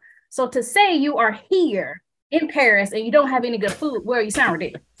here now. So to say you are here in Paris and you don't have any good food, well, you sound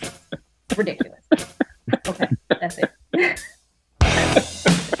ridiculous. Ridiculous. Okay, that's it.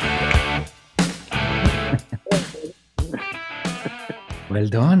 Well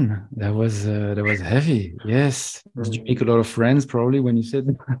done. That was heavy. Yes. Did you make a lot of friends probably when you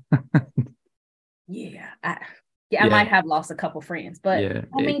said? Yeah, I might have lost a couple friends, but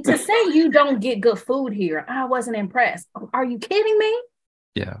I mean, to say you don't get good food here, I wasn't impressed. Are you kidding me?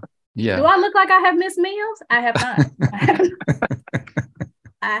 Yeah. Yeah. Do I look like I have missed meals? I have none.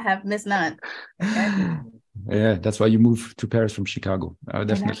 I have missed none. Okay? Yeah, that's why you moved to Paris from Chicago.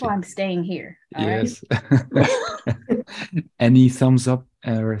 Definitely. And that's why I'm staying here. Yes. Right? Any thumbs up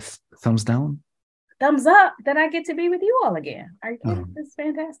or thumbs down? Thumbs up that I get to be with you all again. Are you kidding? It's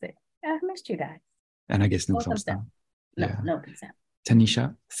fantastic. I've missed you guys. And I guess no thumbs down. No thumbs down.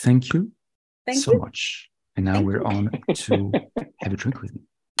 Tanisha, thank you so much. And now we're on to have a drink with me.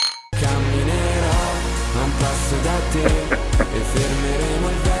 Camminerò a un passo da te e fermeremo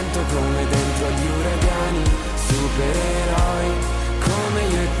il vento come dentro agli uragani. Supereroi come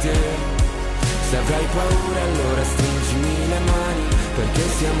io e te. Se avrai paura allora stringimi le mani, perché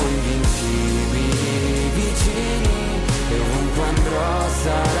siamo invincibili, vicini, e ovunque andrò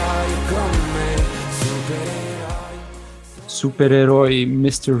sarai con me. Supereroi,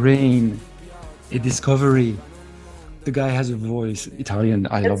 Mr. Rain, a discovery. The guy has a voice, Italian.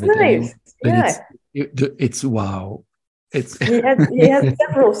 I love it. Nice. It's wow. He has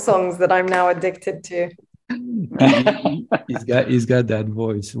several songs that I'm now addicted to. he's got that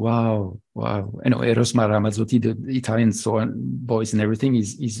voice. Wow. And Eros Ramazzotti, the Italian voice and everything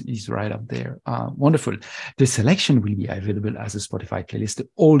is right up there. Wonderful. The selection will be available as a Spotify playlist.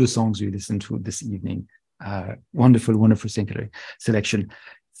 All the songs we listened to this evening. Wonderful selection.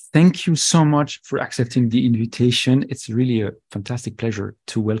 Thank you so much for accepting the invitation. It's really a fantastic pleasure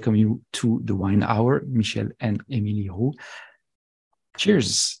to welcome you to the Wine Hour, Michel and Émilie Roux.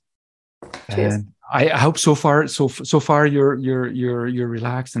 Cheers. Cheers. I hope so far you're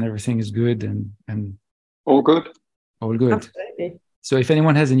relaxed and everything is good and all good. All good. Absolutely. So if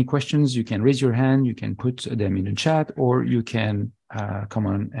anyone has any questions, you can raise your hand, you can put them in the chat, or you can come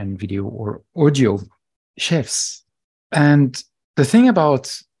on and video or audio. Chefs. And the thing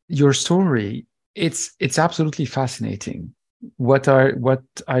about your story, it's absolutely fascinating. What I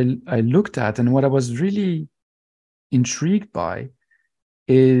looked at and what I was really intrigued by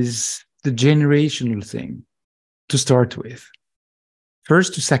is the generational thing to start with.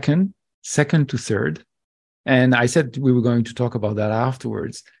 First to second, second to third. And I said we were going to talk about that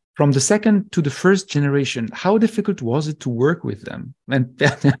afterwards. From the second to the first generation, how difficult was it to work with them? And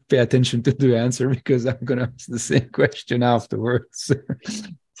pay attention to the answer, because I'm going to ask the same question afterwards.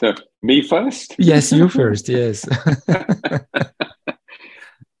 So, me first? Yes, you first, yes.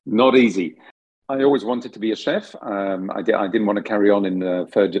 Not easy. I always wanted to be a chef. I didn't want to carry on in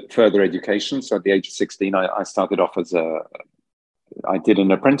further education. So at the age of 16, I started off I did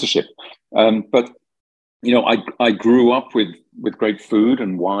an apprenticeship. But, I grew up with great food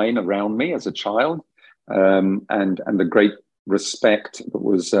and wine around me as a child, and the great respect that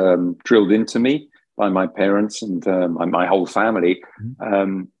was drilled into me by my parents and my whole family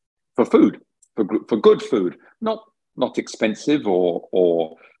for food, for good food, not expensive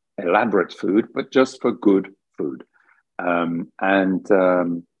or elaborate food, but just for good food.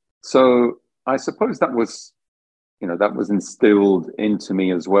 So I suppose that was instilled into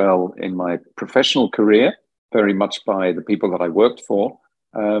me as well in my professional career, very much by the people that I worked for.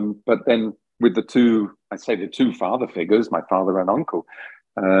 But then with the two father figures, my father and uncle,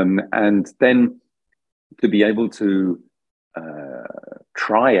 and then to be able to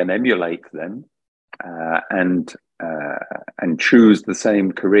try and emulate them and choose the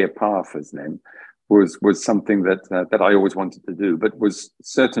same career path as them was something that I always wanted to do, but was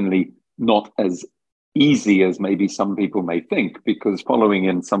certainly not as easy as maybe some people may think, because following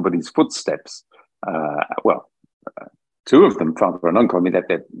in somebody's footsteps, two of them, father and uncle, I mean,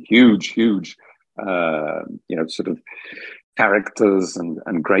 they're huge, sort of characters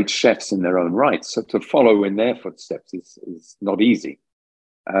and great chefs in their own right. So to follow in their footsteps is not easy.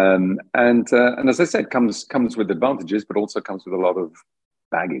 And as I said, comes with advantages, but also comes with a lot of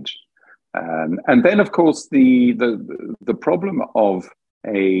baggage. And then, of course, the problem of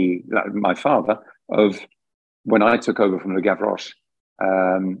my father, of when I took over from Le Gavroche,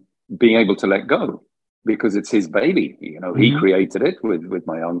 being able to let go, because it's his baby. He created it with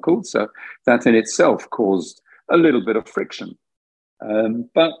my uncle. So that in itself caused a little bit of friction.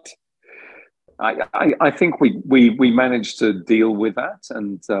 But I think we managed to deal with that.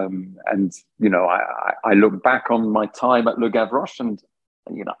 And I look back on my time at Le Gavroche, and,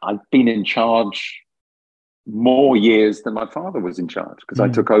 I've been in charge more years than my father was in charge, because I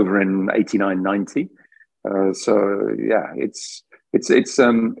took over in 89, 90. So yeah, it's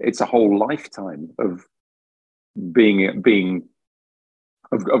a whole lifetime of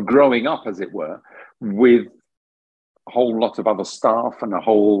of growing up, as it were, with a whole lot of other staff and a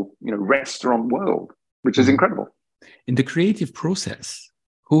whole restaurant world, which is incredible. In the creative process,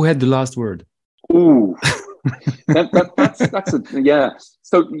 who had the last word? Ooh. that's yeah.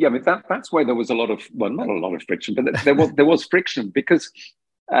 So yeah, I mean, that's where there was a lot of, well, not a lot of friction, but there was friction, because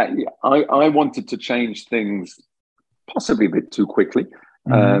I wanted to change things possibly a bit too quickly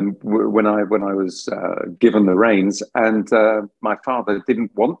when I was given the reins, and my father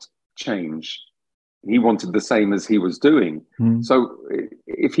didn't want change. He wanted the same as he was doing. So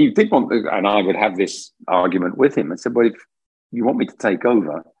if he did want to, and I would have this argument with him, I said, well, if you want me to take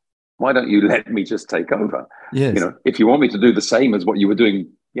over, why don't you let me just take over? Yes. If you want me to do the same as what you were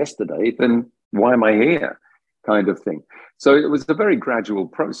doing yesterday, then why am I here? Kind of thing. So it was a very gradual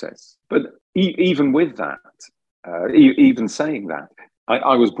process. But even with that, even saying that,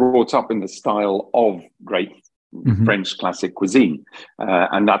 I was brought up in the style of great French classic cuisine.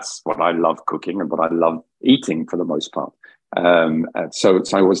 And that's what I love cooking and what I love eating for the most part. So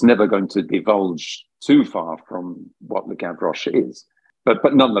I was never going to divulge too far from what Le Gavroche is.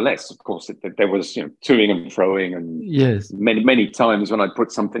 But nonetheless, of course, there was toing and froing, and yes, many times when I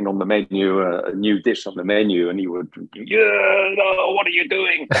put something on the menu, a new dish on the menu, and he would, no, what are you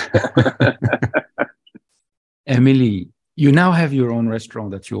doing? Emily, you now have your own restaurant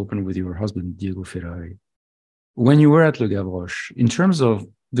that you opened with your husband, Diego Ferrari. When you were at Le Gavroche, in terms of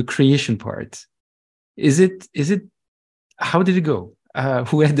the creation part, is it how did it go?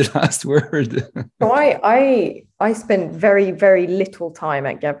 Who had the last word? So I spent very, very little time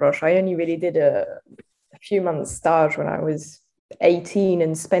at Gavroche. I only really did a few months stage when I was 18,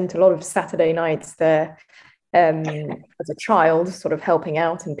 and spent a lot of Saturday nights there as a child, sort of helping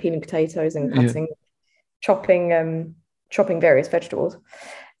out and peeling potatoes and cutting, chopping various vegetables.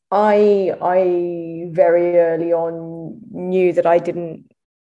 I very early on knew that I didn't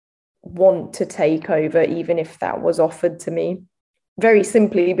want to take over, even if that was offered to me. Very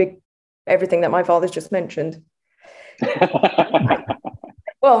simply, everything that my father's just mentioned.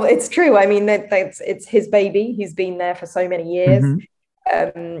 Well, it's true. I mean, it's his baby. He's been there for so many years.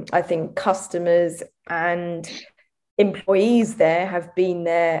 I think customers and employees there have been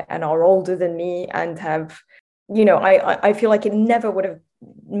there and are older than me, and have, I feel like it never would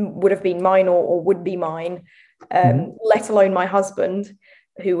have been mine or would be mine, let alone my husband,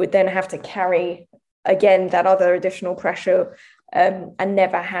 who would then have to carry again that other additional pressure. And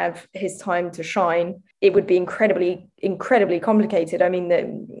never have his time to shine. It would be incredibly, incredibly complicated. I mean,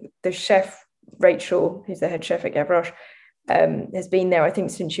 the chef, Rachel, who's the head chef at Gavroche, has been there, I think,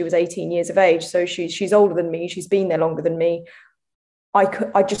 since she was 18 years of age. So she's older than me. She's been there longer than me.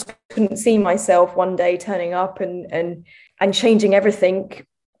 I just couldn't see myself one day turning up and changing everything.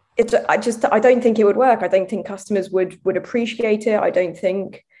 I don't think it would work. I don't think customers would appreciate it. I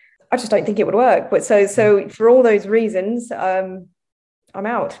just don't think it would work. But so for all those reasons, I'm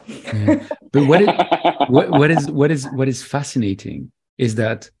out. Yeah. But what is fascinating is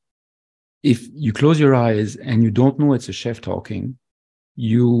that if you close your eyes and you don't know it's a chef talking,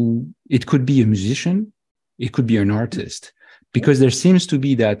 it could be a musician, it could be an artist, because there seems to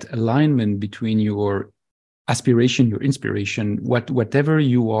be that alignment between your aspiration, your inspiration, whatever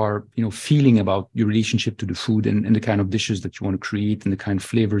you are, feeling about your relationship to the food and the kind of dishes that you want to create and the kind of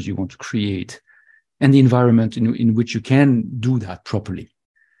flavors you want to create, and the environment in which you can do that properly.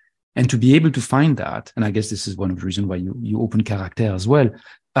 And to be able to find that, and I guess this is one of the reasons why you open Caractère as well,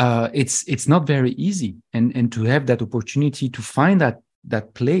 it's not very easy. And to have that opportunity to find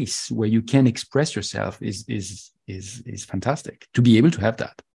that place where you can express yourself is fantastic, to be able to have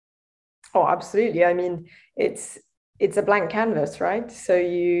that. Oh, absolutely. I mean, it's a blank canvas, right? So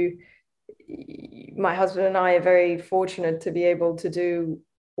my husband and I are very fortunate to be able to do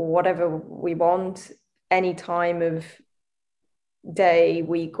whatever we want, any time of day,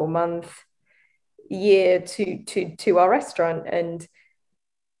 week or month, year to our restaurant. And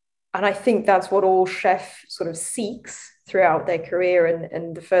I think that's what all chefs sort of seeks throughout their career.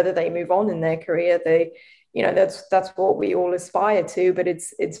 And the further they move on in their career, that's what we all aspire to, but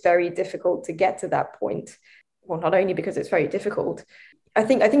it's very difficult to get to that point. Well, not only because it's very difficult. I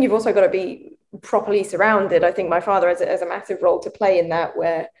think you've also got to be properly surrounded. I think my father has a massive role to play in that,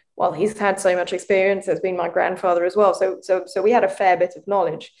 where, well, he's had so much experience, has been my grandfather as well. So we had a fair bit of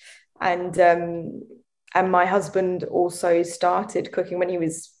knowledge. And my husband also started cooking when he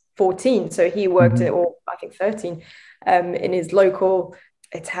was 14. So he worked or I think 13, in his local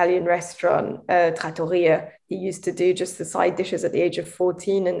Italian restaurant, Trattoria. He used to do just the side dishes at the age of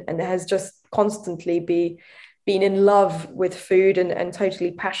 14 and has just constantly been in love with food and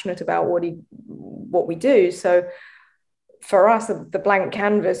totally passionate about what we do. So for us, the blank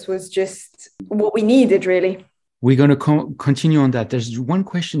canvas was just what we needed, really. We're going to continue on that. There's one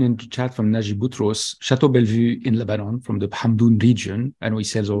question in the chat from Najib Boutros, Chateau Bellevue in Lebanon, from the Hamdoun region. I know he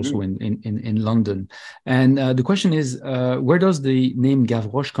sells also in London. And the question is, where does the name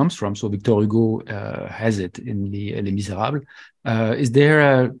Gavroche comes from? So Victor Hugo has it in Les Miserables.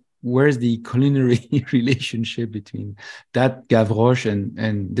 Where's the culinary relationship between that Gavroche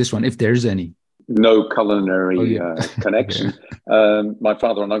and this one, if there's any? No culinary connection. My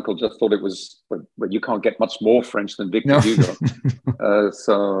father and uncle just thought it was, but you can't get much more French than Victor Hugo.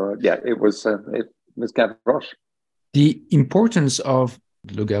 It was Gavroche. The importance of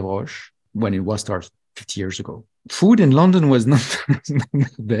Le Gavroche when it was started 50 years ago. Food in London was not the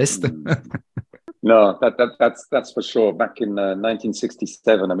best. No, that's for sure. Back in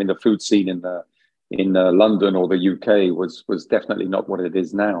 1967, I mean, the food scene in London or the UK was definitely not what it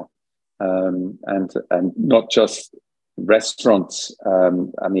is now. And not just restaurants.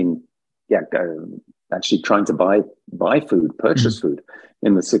 Actually trying to buy food, purchase food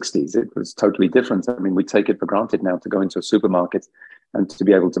in the 60s, it was totally different. I mean, we take it for granted now to go into a supermarket and to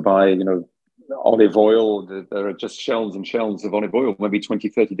be able to buy, olive oil. There are just shelves and shelves of olive oil, maybe 20,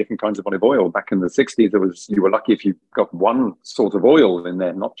 30 different kinds of olive oil. Back in the 60s, you were lucky if you got one sort of oil in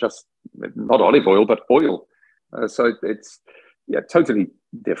there, not olive oil, but oil. So it's totally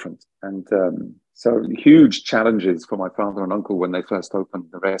different. And so huge challenges for my father and uncle when they first opened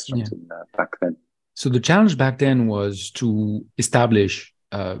the restaurant back then. So the challenge back then was to establish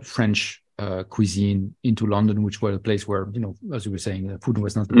French cuisine into London, which was a place where, as you were saying, food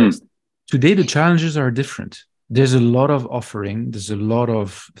was not the best. Today, the challenges are different. There's a lot of offering. There's a lot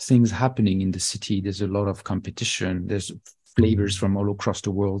of things happening in the city. There's a lot of competition. There's flavors from all across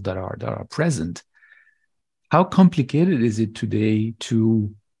the world that are present. How complicated is it today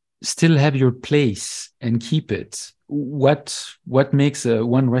to still have your place and keep it? What makes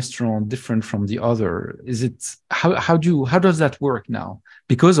one restaurant different from the other? Is it how does that work now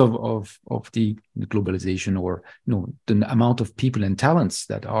because of the globalization or the amount of people and talents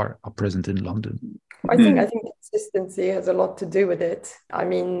that are present in London? I think consistency has a lot to do with it. I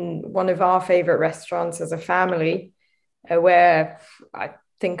mean, one of our favorite restaurants as a family, where I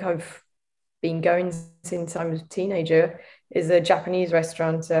think I've been going since I was a teenager, is a Japanese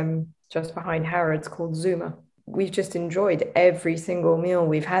restaurant just behind Harrods called Zuma. We've just enjoyed every single meal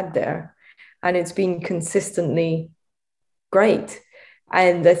we've had there, and it's been consistently great.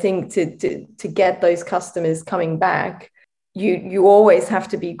 And I think to get those customers coming back, you always have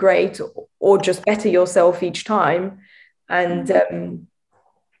to be great or just better yourself each time. And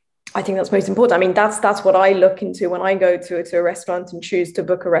I think that's most important. I mean, that's what I look into when I go to a restaurant and choose to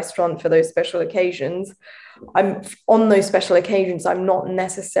book a restaurant for those special occasions. I'm on those special occasions, I'm not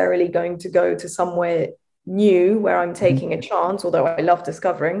necessarily going to go to somewhere new where I'm taking a chance, although I love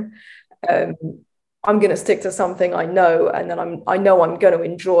discovering. I'm going to stick to something I know, and then I know I'm going to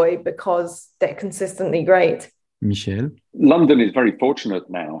enjoy because they're consistently great. Michel? London is very fortunate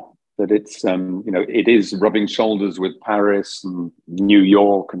now that it's, it is rubbing shoulders with Paris and New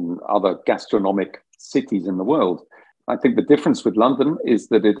York and other gastronomic cities in the world. I think the difference with London is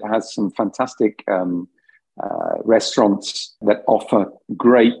that it has some fantastic restaurants that offer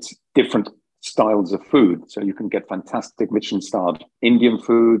great different styles of food. So you can get fantastic Michelin-starred Indian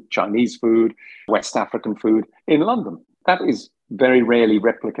food, Chinese food, West African food in London. That is very rarely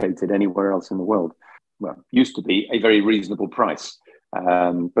replicated anywhere else in the world. Well, used to be a very reasonable price,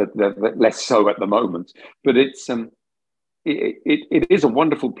 but less so at the moment. But it's it is a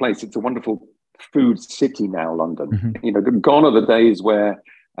wonderful place. It's a wonderful food city now, London. Gone are the days where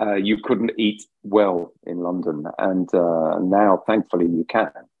you couldn't eat well in London, and now, thankfully, you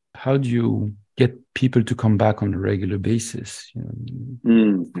can. How do you get people to come back on a regular basis?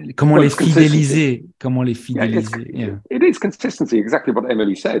 Comment les fidéliser? Comment les fidéliser? It is consistency, exactly what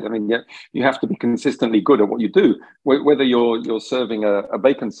Emily said. I mean, you have to be consistently good at what you do. Whether you're serving a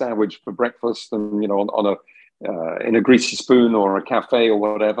bacon sandwich for breakfast and on in a greasy spoon or a cafe or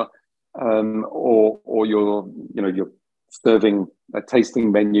whatever, or you're serving a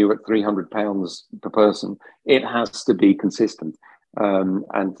tasting menu at £300 per person, it has to be consistent.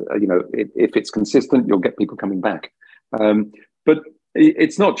 If it's consistent, you'll get people coming back. But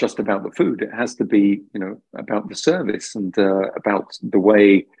it's not just about the food. It has to be, about the service and about the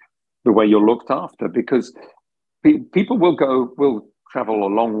way you're looked after, because people will travel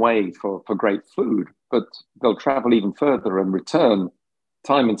a long way for great food, but they'll travel even further and return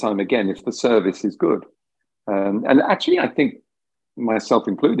time and time again if the service is good. And actually, I think, myself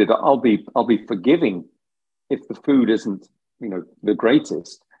included, I'll be forgiving if the food isn't the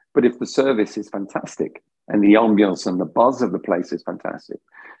greatest, but if the service is fantastic and the ambience and the buzz of the place is fantastic.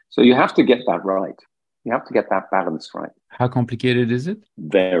 So you have to get that right. You have to get that balance right. How complicated is it?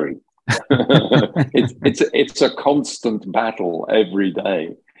 Very. It's a constant battle every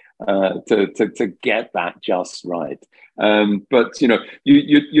day to get that just right. But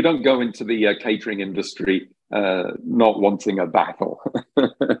you don't go into the catering industry not wanting a battle.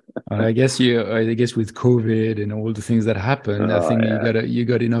 I guess with COVID and all the things that happened, I think you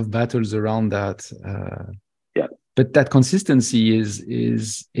got enough battles around that. But that consistency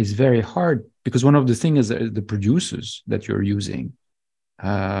is very hard, because one of the things is the producers that you're using,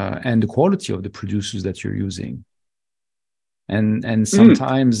 and the quality of the producers that you're using, and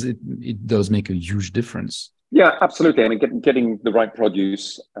sometimes it does make a huge difference. Yeah, absolutely. I mean, getting the right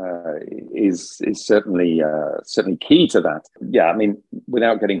produce is certainly key to that. Yeah, I mean,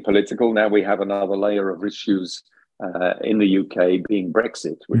 without getting political, now we have another layer of issues in the UK, being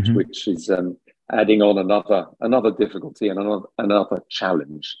Brexit, which is adding on another difficulty and another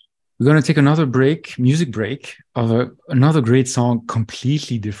challenge. We're going to take another music break of another great song,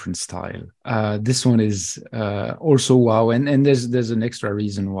 completely different style. This one is also wow, and there's an extra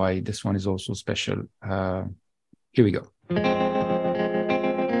reason why this one is also special. Here we go.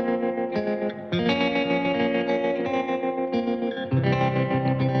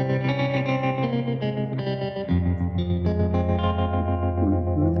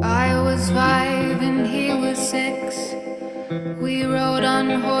 I was 5 and he was 6. We rode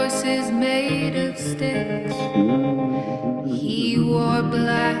on horses made of sticks. He wore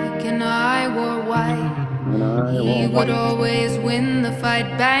black and I wore white. He would always win the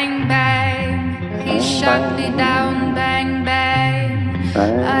fight. Bang, bang. He shot me down. Bang, bang.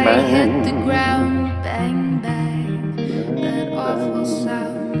 I hit the ground. Bang, bang. That awful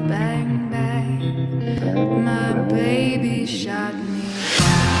sound. Bang, bang. My baby shot me.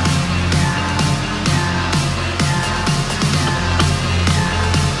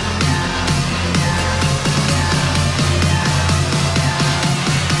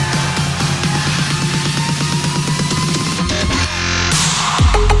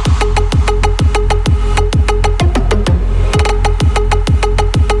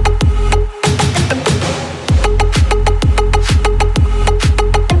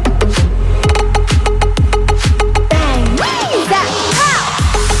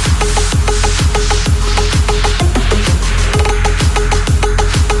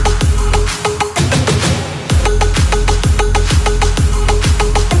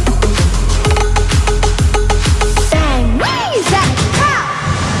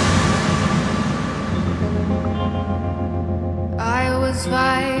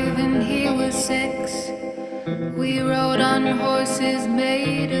 5 and he was 6. We rode on horses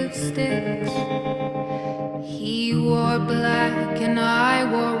made of sticks. He wore black and I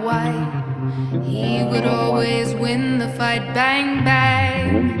wore white. He would always win the fight. Bang,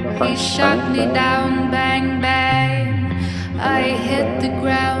 bang. He shot me down. Bang, bang. I hit the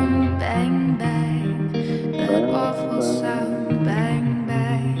ground. Bang, bang. That awful sound. Bang,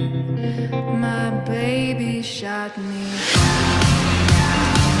 bang. My baby shot me.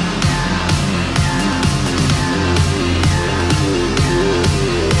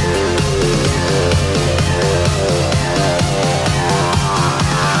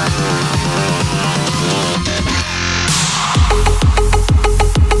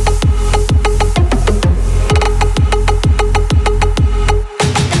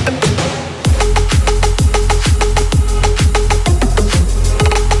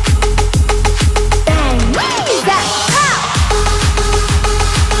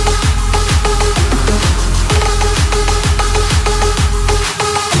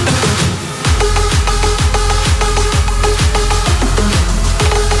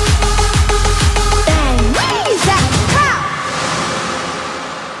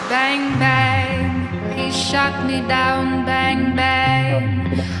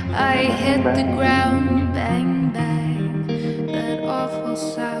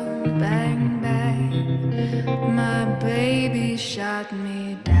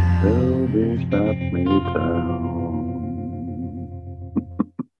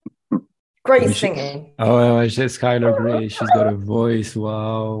 Great singing. Oh, Skylar Grey. She's got a voice.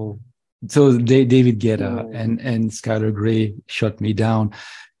 Wow. So David Guetta and Skylar Grey Shut Me Down.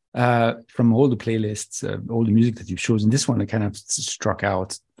 From all the playlists, all the music that you've chosen, this one I kind of struck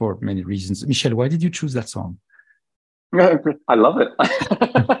out for many reasons. Michel, why did you choose that song? I love it.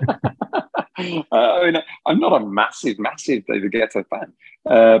 I mean, I'm not a massive David Guetta fan,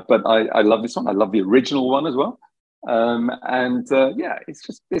 but I love this one. I love the original one as well. Yeah, it's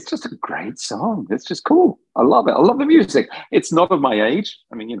just a great song. It's just cool. I love it. I love the music. It's not of my age.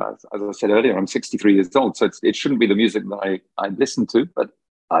 I mean, you know, as I said earlier, I'm 63 years old, so it shouldn't be the music that I listen to, but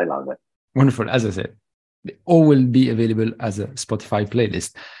I love it. Wonderful. As I said, they all will be available as a Spotify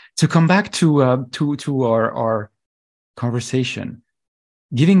playlist. To come back to our conversation,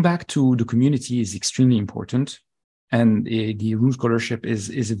 giving back to the community is extremely important, and the Roux Scholarship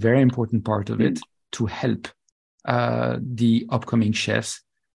is a very important part of it to help the upcoming chefs.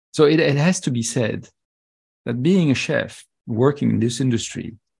 So it has to be said that being a chef working in this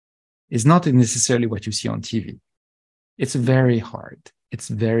industry is not necessarily what you see on TV. It's very hard. It's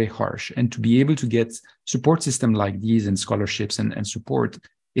very harsh. And to be able to get support system like these and scholarships and support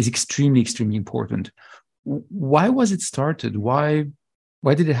is extremely, extremely important. Why was it started? Why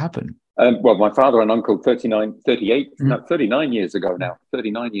did it happen? Well, my father and uncle, 39 years ago now,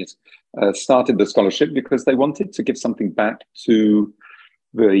 39 years, started the scholarship because they wanted to give something back to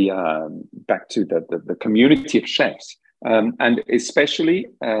the community of chefs, and especially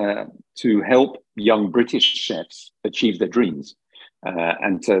to help young British chefs achieve their dreams,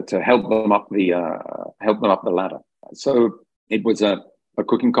 and to help them up the ladder. So it was a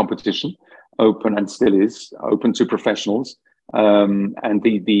cooking competition, open, and still is open to professionals. And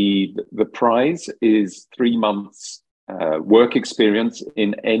the prize is 3 months work experience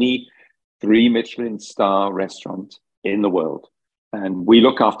in any 3 Michelin star restaurant in the world. And we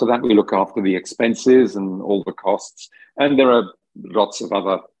look after that. We look after the expenses and all the costs. And there are lots of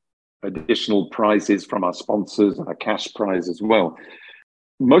other additional prizes from our sponsors and a cash prize as well.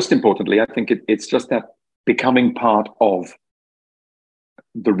 Most importantly, I think it's just that becoming part of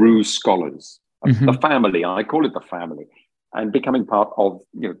the Roux scholars, the family. I call it the family. And becoming part of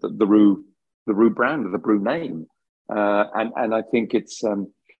the Roux brand, the Roux name, and I think it's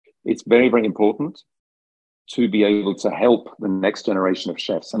very, very important to be able to help the next generation of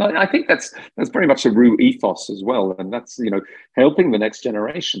chefs, and I think that's very much a Roux ethos as well, and that's helping the next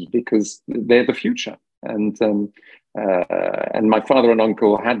generation because they're the future, and my father and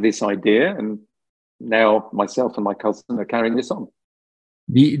uncle had this idea, and now myself and my cousin are carrying this on.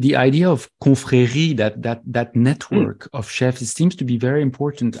 The idea of confrérie, that network of chefs, it seems to be very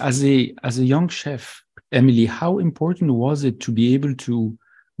important. As a young chef, Emily, how important was it to be able to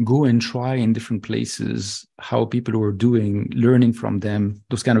go and try in different places how people were doing, learning from them,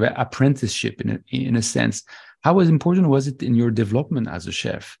 those kind of apprenticeship in a sense? How important was it in your development as a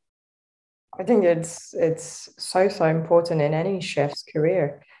chef? I think it's so important in any chef's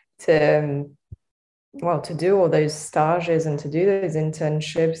career to do all those stages and to do those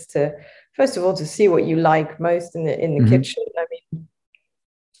internships, to first of all to see what you like most in the kitchen. I mean,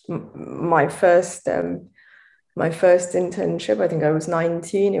 my first my first internship. I think I was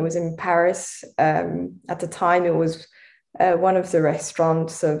 19. It was in Paris. At the time, it was one of the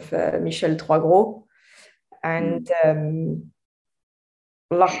restaurants of Michel Roux. And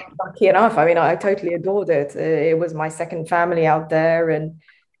lucky enough, I mean, I totally adored it. It was my second family out there,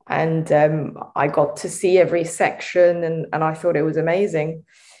 and I got to see every section, and I thought it was amazing.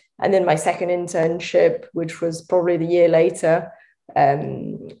 And then my second internship, which was probably the year later,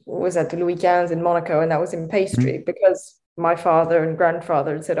 was at the Louis XV in Monaco, and that was in pastry, because my father and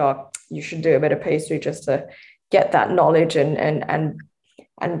grandfather had said, "Oh, you should do a bit of pastry just to get that knowledge and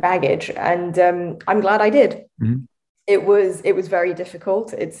baggage." And I'm glad I did. It was very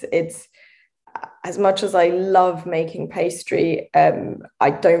difficult. It's as much as I love making pastry, I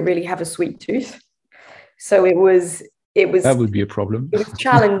don't really have a sweet tooth, so it was that would be a problem. It was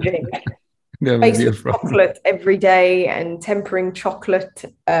challenging. Basically chocolate every day, and tempering chocolate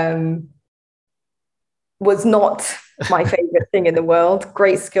was not my favorite thing in the world.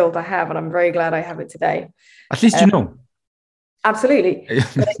 Great skill to have, and I'm very glad I have it today. At least you know. Absolutely.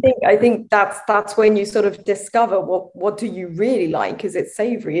 But I think that's when you sort of discover what do you really like? Is it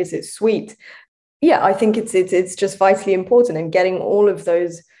savory? Is it sweet? Yeah, I think it's just vitally important, and getting all of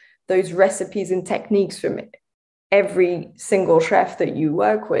those recipes and techniques from every single chef that you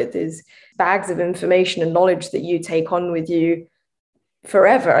work with is bags of information and knowledge that you take on with you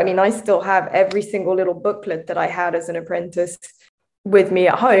forever. I mean, I still have every single little booklet that I had as an apprentice with me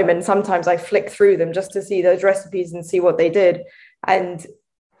at home, and sometimes I flick through them just to see those recipes and see what they did, and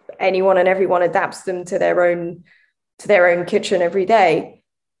anyone and everyone adapts them to their own kitchen every day.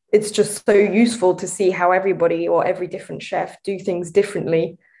 It's just so useful to see how everybody or every different chef do things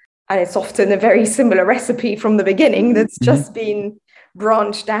differently, and it's often a very similar recipe from the beginning that's just been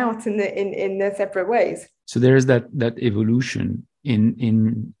branched out in the separate ways. So there's that evolution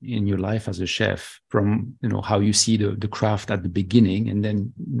in your life as a chef, from how you see the craft at the beginning, and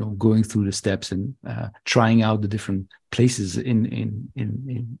then going through the steps and trying out the different places in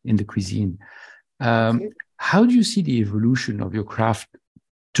the cuisine. How do you see the evolution of your craft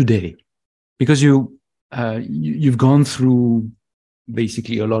today? Because you've gone through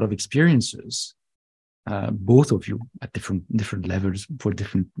basically a lot of experiences, both of you at different levels for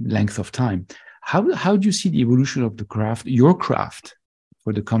different length of time. How do you see the evolution of the craft, your craft,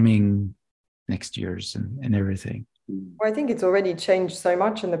 for the coming next years and everything? Well, I think it's already changed so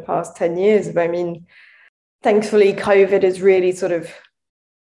much in the past 10 years. I mean, thankfully, COVID has really sort of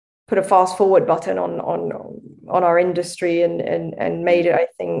put a fast forward button on our industry and made it, I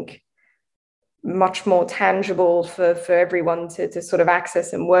think, much more tangible for everyone to sort of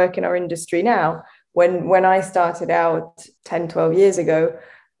access and work in our industry now. When I started out 10, 12 years ago,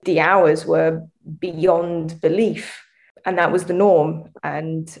 the hours were beyond belief, and that was the norm.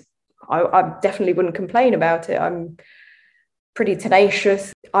 And I definitely wouldn't complain about it. I'm pretty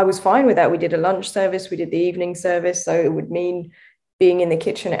tenacious. I was fine with that. We did a lunch service, we did the evening service. So it would mean being in the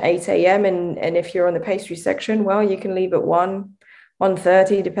kitchen at 8 a.m. And if you're on the pastry section, well, you can leave at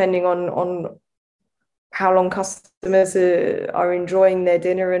 1:30, depending on how long customers are enjoying their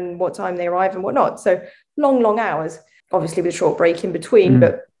dinner and what time they arrive and whatnot. So long hours, obviously with a short break in between,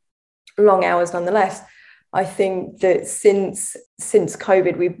 but long hours nonetheless. I think that since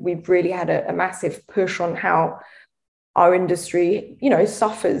COVID, we've really had a massive push on how our industry,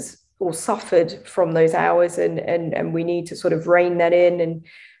 suffered from those hours, and we need to sort of rein that in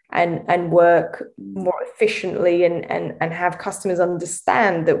and work more efficiently and have customers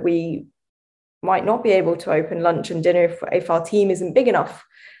understand that we might not be able to open lunch and dinner if our team isn't big enough,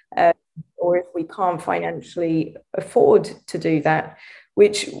 or if we can't financially afford to do that,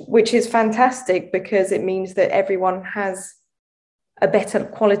 which is fantastic, because it means that everyone has a better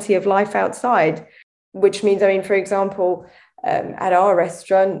quality of life outside, which means, I mean, for example, at our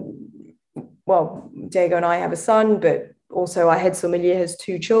restaurant, well, Diego and I have a son, but also our head sommelier has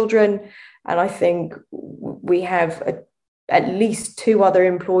 2 children. And I think we have at least 2 other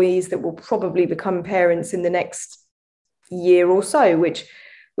employees that will probably become parents in the next year or so, which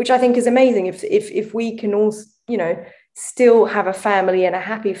I think is amazing. If we can all, still have a family and a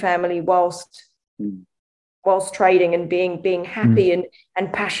happy family whilst trading and being happy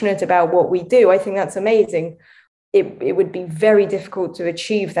and passionate about what we do, I think that's amazing. It would be very difficult to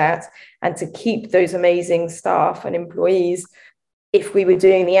achieve that and to keep those amazing staff and employees if we were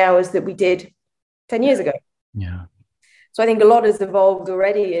doing the hours that we did 10 years ago. Yeah. So I think a lot has evolved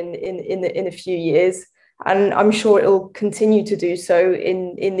already in a few years, and I'm sure it'll continue to do so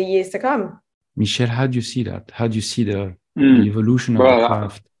in the years to come. Michel, how do you see that? How do you see the evolution of the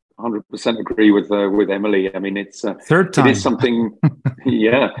craft? 100% agree with Emily. I mean, it's third time. It is something.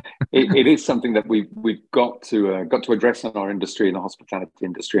 Yeah, it is something that we've got to address in our industry, in the hospitality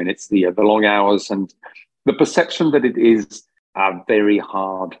industry, and it's the long hours and the perception that it is a very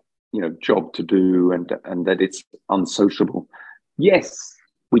hard, job to do, and that it's unsociable. Yes,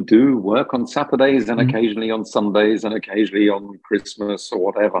 we do work on Saturdays and occasionally on Sundays and occasionally on Christmas or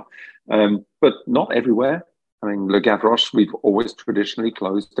whatever, but not everywhere. I mean, Le Gavroche, we've always traditionally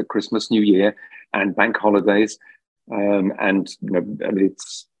closed at Christmas, New Year, and bank holidays, and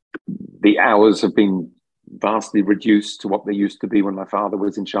it's the hours have been vastly reduced to what they used to be when my father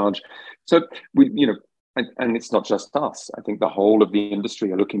was in charge. So and it's not just us. I think the whole of the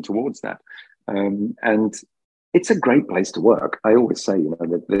industry are looking towards that, and it's a great place to work. I always say,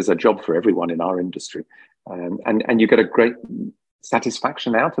 that there's a job for everyone in our industry, and you get a great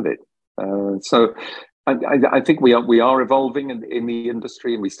satisfaction out of it. So I think we are evolving in the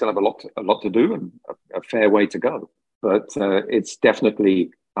industry, and we still have a lot to do and a fair way to go. But it's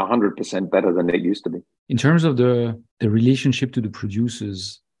definitely 100% better than it used to be. In terms of the relationship to the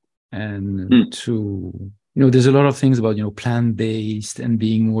producers, and to there's a lot of things about plant-based and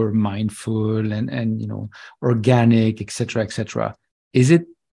being more mindful and organic, etc. Is it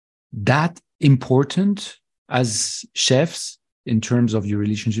that important as chefs in terms of your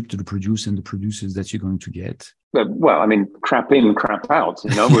relationship to the producer and the producers that you're going to get? Well, I mean, crap in, crap out.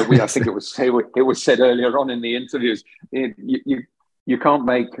 I think it was said earlier on in the interviews. You can't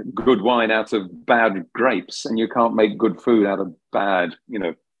make good wine out of bad grapes, and you can't make good food out of bad,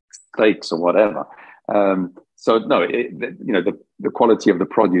 steaks or whatever. So no, the quality of the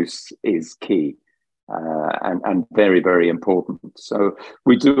produce is key, and very, very important. So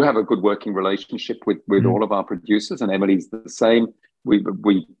we do have a good working relationship with all of our producers, and Emily's the same. We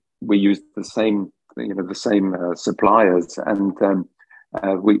use the same suppliers, and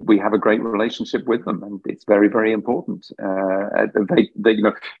we have a great relationship with them, and it's very, very important.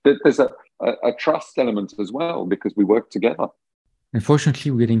 There's a trust element as well, because we work together.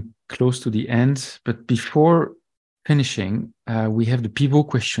 Unfortunately, we're getting close to the end, but before finishing, we have the pivot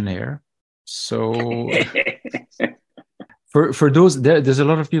questionnaire. So for those, there's a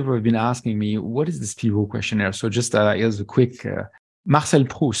lot of people who have been asking me, what is this pivot questionnaire? So just as a quick, Marcel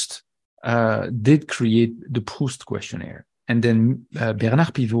Proust did create the Proust questionnaire. And then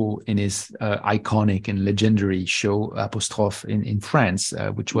Bernard Pivot, in his iconic and legendary show Apostrophe in France,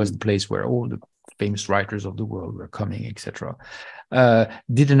 which was the place where all the famous writers of the world were coming, etc.,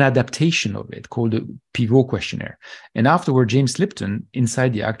 did an adaptation of it called the Pivot questionnaire. And afterward, James Lipton,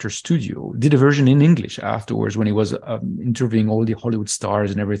 inside the Actors Studio, did a version in English afterwards when he was interviewing all the Hollywood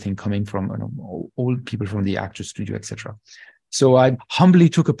stars and everything coming from all people from the Actors Studio, etc. So I humbly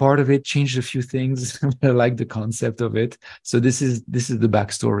took a part of it, changed a few things. I like the concept of it. So this is the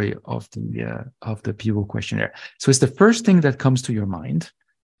backstory of the Pivot questionnaire. So it's the first thing that comes to your mind.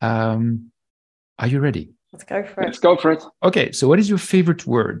 Are you ready? Let's go for it. Let's go for it. Okay, so what is your favorite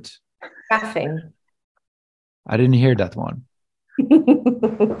word? Faffing. I didn't hear that one.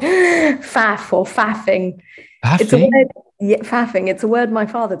 Faff or faffing. Faffing? It's a word, faffing. It's a word my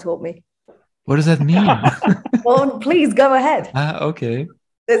father taught me. What does that mean? Well, please go ahead. Okay.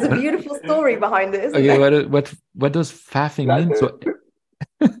 There's a beautiful story behind it, isn't there? What does faffing mean? So,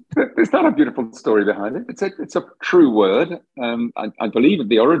 there's not a beautiful story behind it. It's a true word. I believe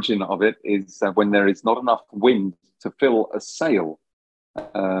the origin of it is when there is not enough wind to fill a sail.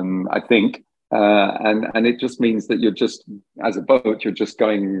 I think, and it just means that you're just, as a boat, you're just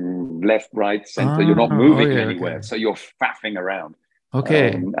going left, right, center. You're not moving anywhere, okay. So you're faffing around.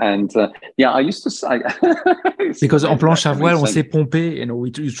 Okay. I used to say because en planche à voile, on sait pomper,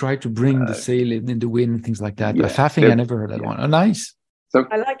 you try to bring the sail in the wind and things like that. Yeah, faffing, I never heard that one. Oh, nice. So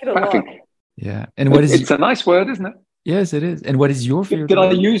I like it a lot. Yeah, and what is? It's a nice word, isn't it? Yes, it is. And what is your favorite? Did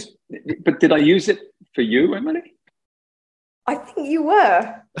I use it for you, Emily? I think you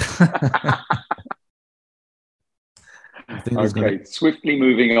were. Okay, swiftly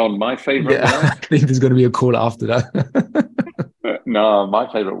moving on. My favorite word. I think there's going to be a call after that. No, my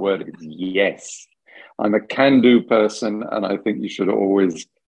favorite word is yes. I'm a can-do person, and I think you should always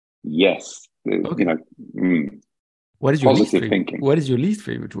yes. Okay. What is your positive thinking? What is your least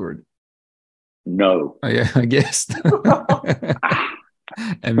favorite word? No. Oh, yeah, I guessed.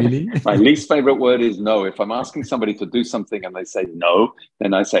 Emily? My least favorite word is no. If I'm asking somebody to do something and they say no,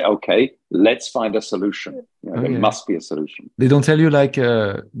 then I say, okay, let's find a solution. There must be a solution. They don't tell you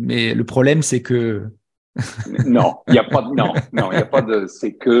mais le problème c'est que... No, il n'y a pas de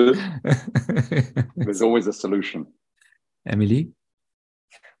c'est que. There's always a solution. Emily?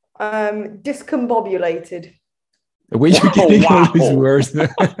 Discombobulated. The way you're getting all these Wow. words.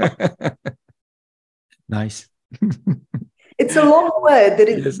 Nice. It's a long word that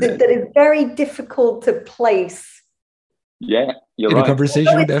is Yes. that is very difficult to place. Yeah, you're In a right.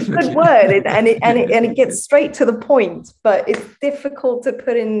 conversation, It's a definitely. good word, and it gets straight to the point, but it's difficult to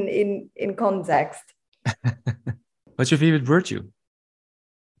put in context. What's your favorite virtue,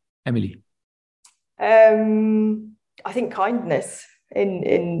 Emily? I think kindness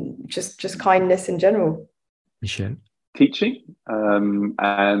in just kindness in general. Michel? Teaching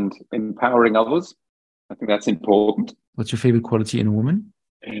and empowering others. I think that's important. What's your favorite quality in a woman?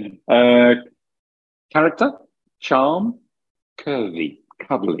 Character, charm, curvy,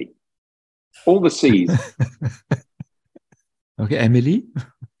 cuddly. All the C's. Okay, Emily?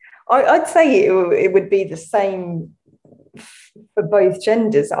 I'd say it would be the same for both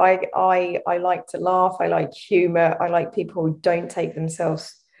genders. I like to laugh. I like humor. I like people who don't take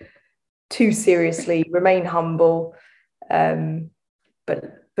themselves too seriously, remain humble,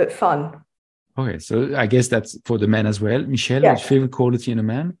 but fun. Okay, so I guess that's for the men as well. Michel, Yeah. what's your favorite quality in a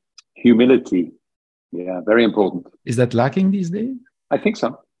man? Humility. Yeah, very important. Is that lacking these days? I think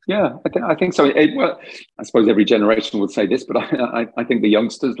so. Yeah, I think so. Well, I suppose every generation would say this, but I think the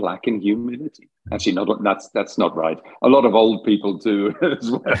youngsters lack in humility. Actually, that's not right. A lot of old people do as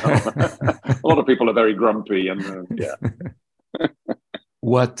well. A lot of people are very grumpy, and yeah.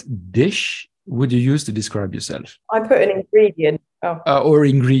 What dish would you use to describe yourself? I put an ingredient. Or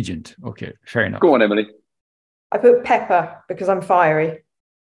ingredient. Okay, fair enough. Go on, Emily. I put pepper because I'm fiery.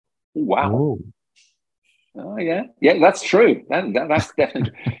 Wow. Oh yeah, that's true. That's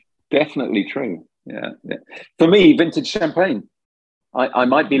definitely true. Yeah. For me, vintage champagne. I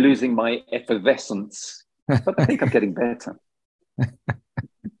might be losing my effervescence, but I think I'm getting better.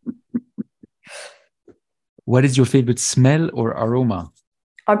 What is your favorite smell or aroma?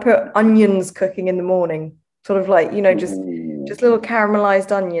 I put onions cooking in the morning, sort of like, just little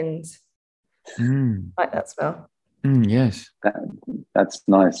caramelized onions. Like that smell. Yes. That's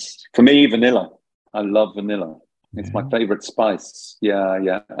nice. For me, vanilla. I love vanilla. It's my favorite spice.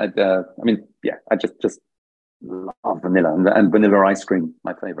 Yeah. I just love vanilla and vanilla ice cream.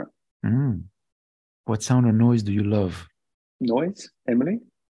 My favorite. What sound or noise do you love? Noise, Emily?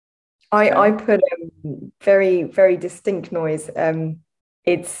 I put very, very distinct noise.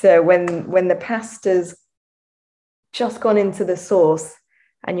 It's when the pasta's just gone into the sauce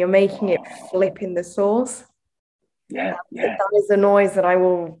and you're making it flip in the sauce. Yeah. That is a noise that I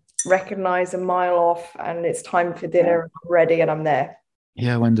will recognize a mile off, and it's time for dinner. I'm ready and I'm there.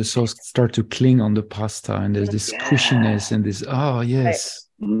 Yeah, when the sauce starts to cling on the pasta and there's this squishiness and this, yes.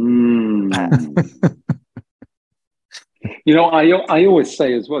 I always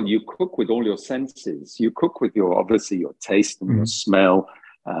say as well, you cook with all your senses. You cook with your taste and your smell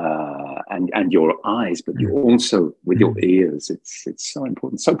and your eyes, but you also with your ears. It's so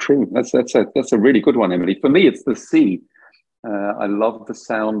important. So true. That's a really good one, Emily. For me, it's the sea. I love the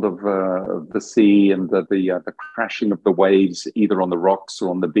sound of the sea and the crashing of the waves, either on the rocks or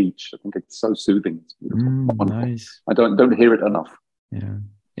on the beach. I think it's so soothing. It's beautiful. Nice. I don't hear it enough. Yeah.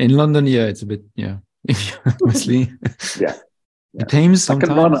 In London, it's a bit, mostly. Yeah. The Thames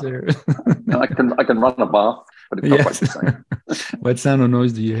sometimes. I can run a bath, but it's not quite the same. What sound or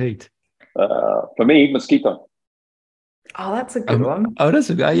noise do you hate? For me, mosquito. Oh, that's a good one. Oh, that's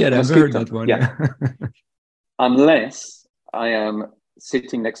a good. Yeah, I've heard that one. Yeah. Unless I am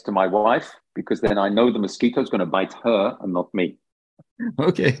sitting next to my wife, because then I know the mosquito is going to bite her and not me.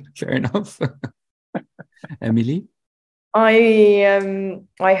 Okay, fair enough. Emily? I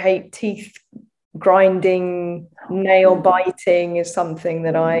hate teeth grinding, nail biting is something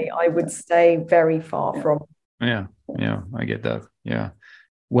that I would stay very far from. Yeah, I get that. Yeah.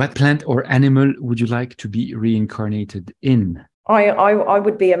 What plant or animal would you like to be reincarnated in? I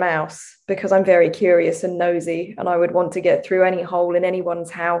would be a mouse because I'm very curious and nosy, and I would want to get through any hole in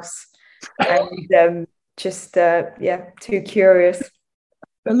anyone's house, and too curious.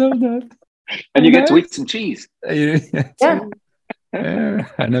 I love that. And you get to eat some cheese. Yeah.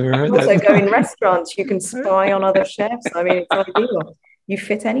 I never heard also that. go in restaurants, you can spy on other chefs. I mean, it's ideal. You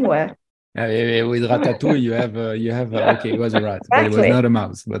fit anywhere. With Ratatouille, you have okay, it was a rat, but it was Exactly. not a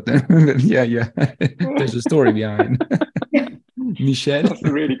mouse. But yeah, there's a story behind. Michel, That's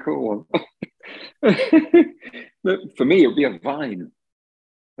a really cool one. For me, it would be a vine,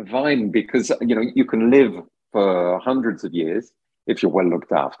 because you can live for hundreds of years if you're well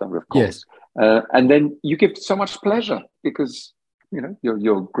looked after, of course. Yes. And then you give so much pleasure because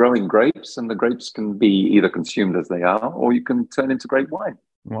you're growing grapes, and the grapes can be either consumed as they are, or you can turn into grape wine.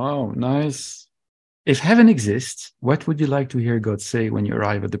 Wow, nice. If heaven exists, what would you like to hear God say when you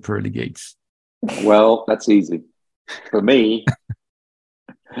arrive at the pearly gates? Well, that's easy. For me,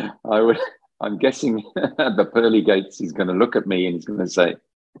 I'm guessing at the pearly gates, he's going to look at me and he's going to say,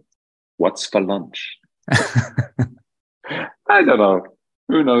 "What's for lunch?" I don't know.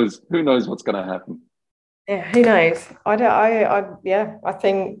 Who knows? Who knows what's going to happen? Yeah, who knows? I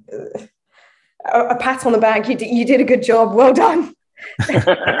think a pat on the back. You did a good job. Well done.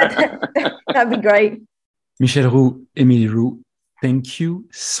 That'd be great. Michel Roux, Émilie Roux, thank you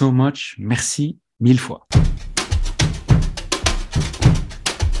so much. Merci mille fois.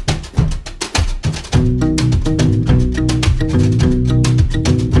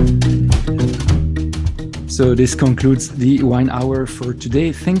 So this concludes the wine hour for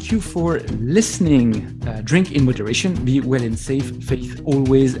today. Thank you for listening. Drink in moderation, be well and safe, faith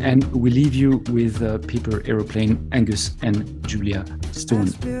always, and we leave you with Paper Aeroplane, Angus and Julia Stone.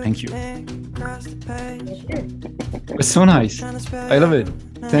 Thank you. It was so nice. I love it.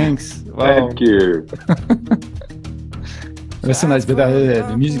 Thanks. Wow. Thank you. It was so nice, but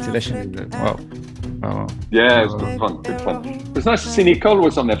the music selection is wow. Wow. Yeah, it's good fun. Good fun. It was nice to see Nicole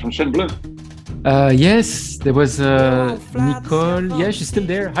was on there from Chenin Bleu. Yes, there was Nicole. Yeah, she's still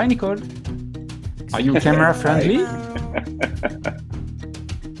there. Hi, Nicole. Are you camera friendly?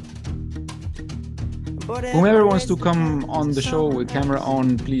 Whoever wants to come on the show with camera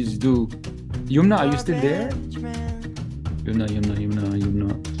on, please do. Yumna, are you still there?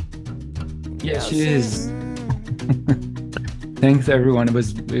 Yumna. Yeah, she is. Thanks, everyone. It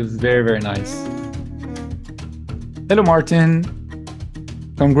was very, very nice. Hello, Martin.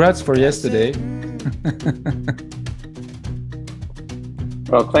 Congrats for yesterday.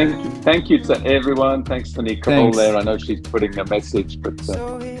 Well, thank you to everyone. Thanks to Nicole there. I know she's putting a message, but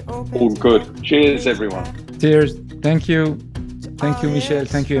all good. Cheers, everyone. Cheers. Thank you. Thank you, Michel.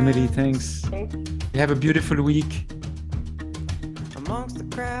 Thank you, Emily. Thanks. You have a beautiful week.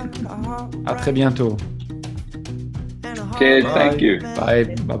 À très bientôt. Cheers. Thank you.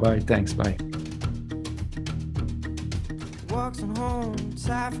 Bye. Bye. Thanks. Bye. Walks on home,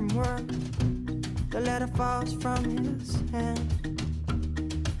 tired from work. The letter falls from his hand.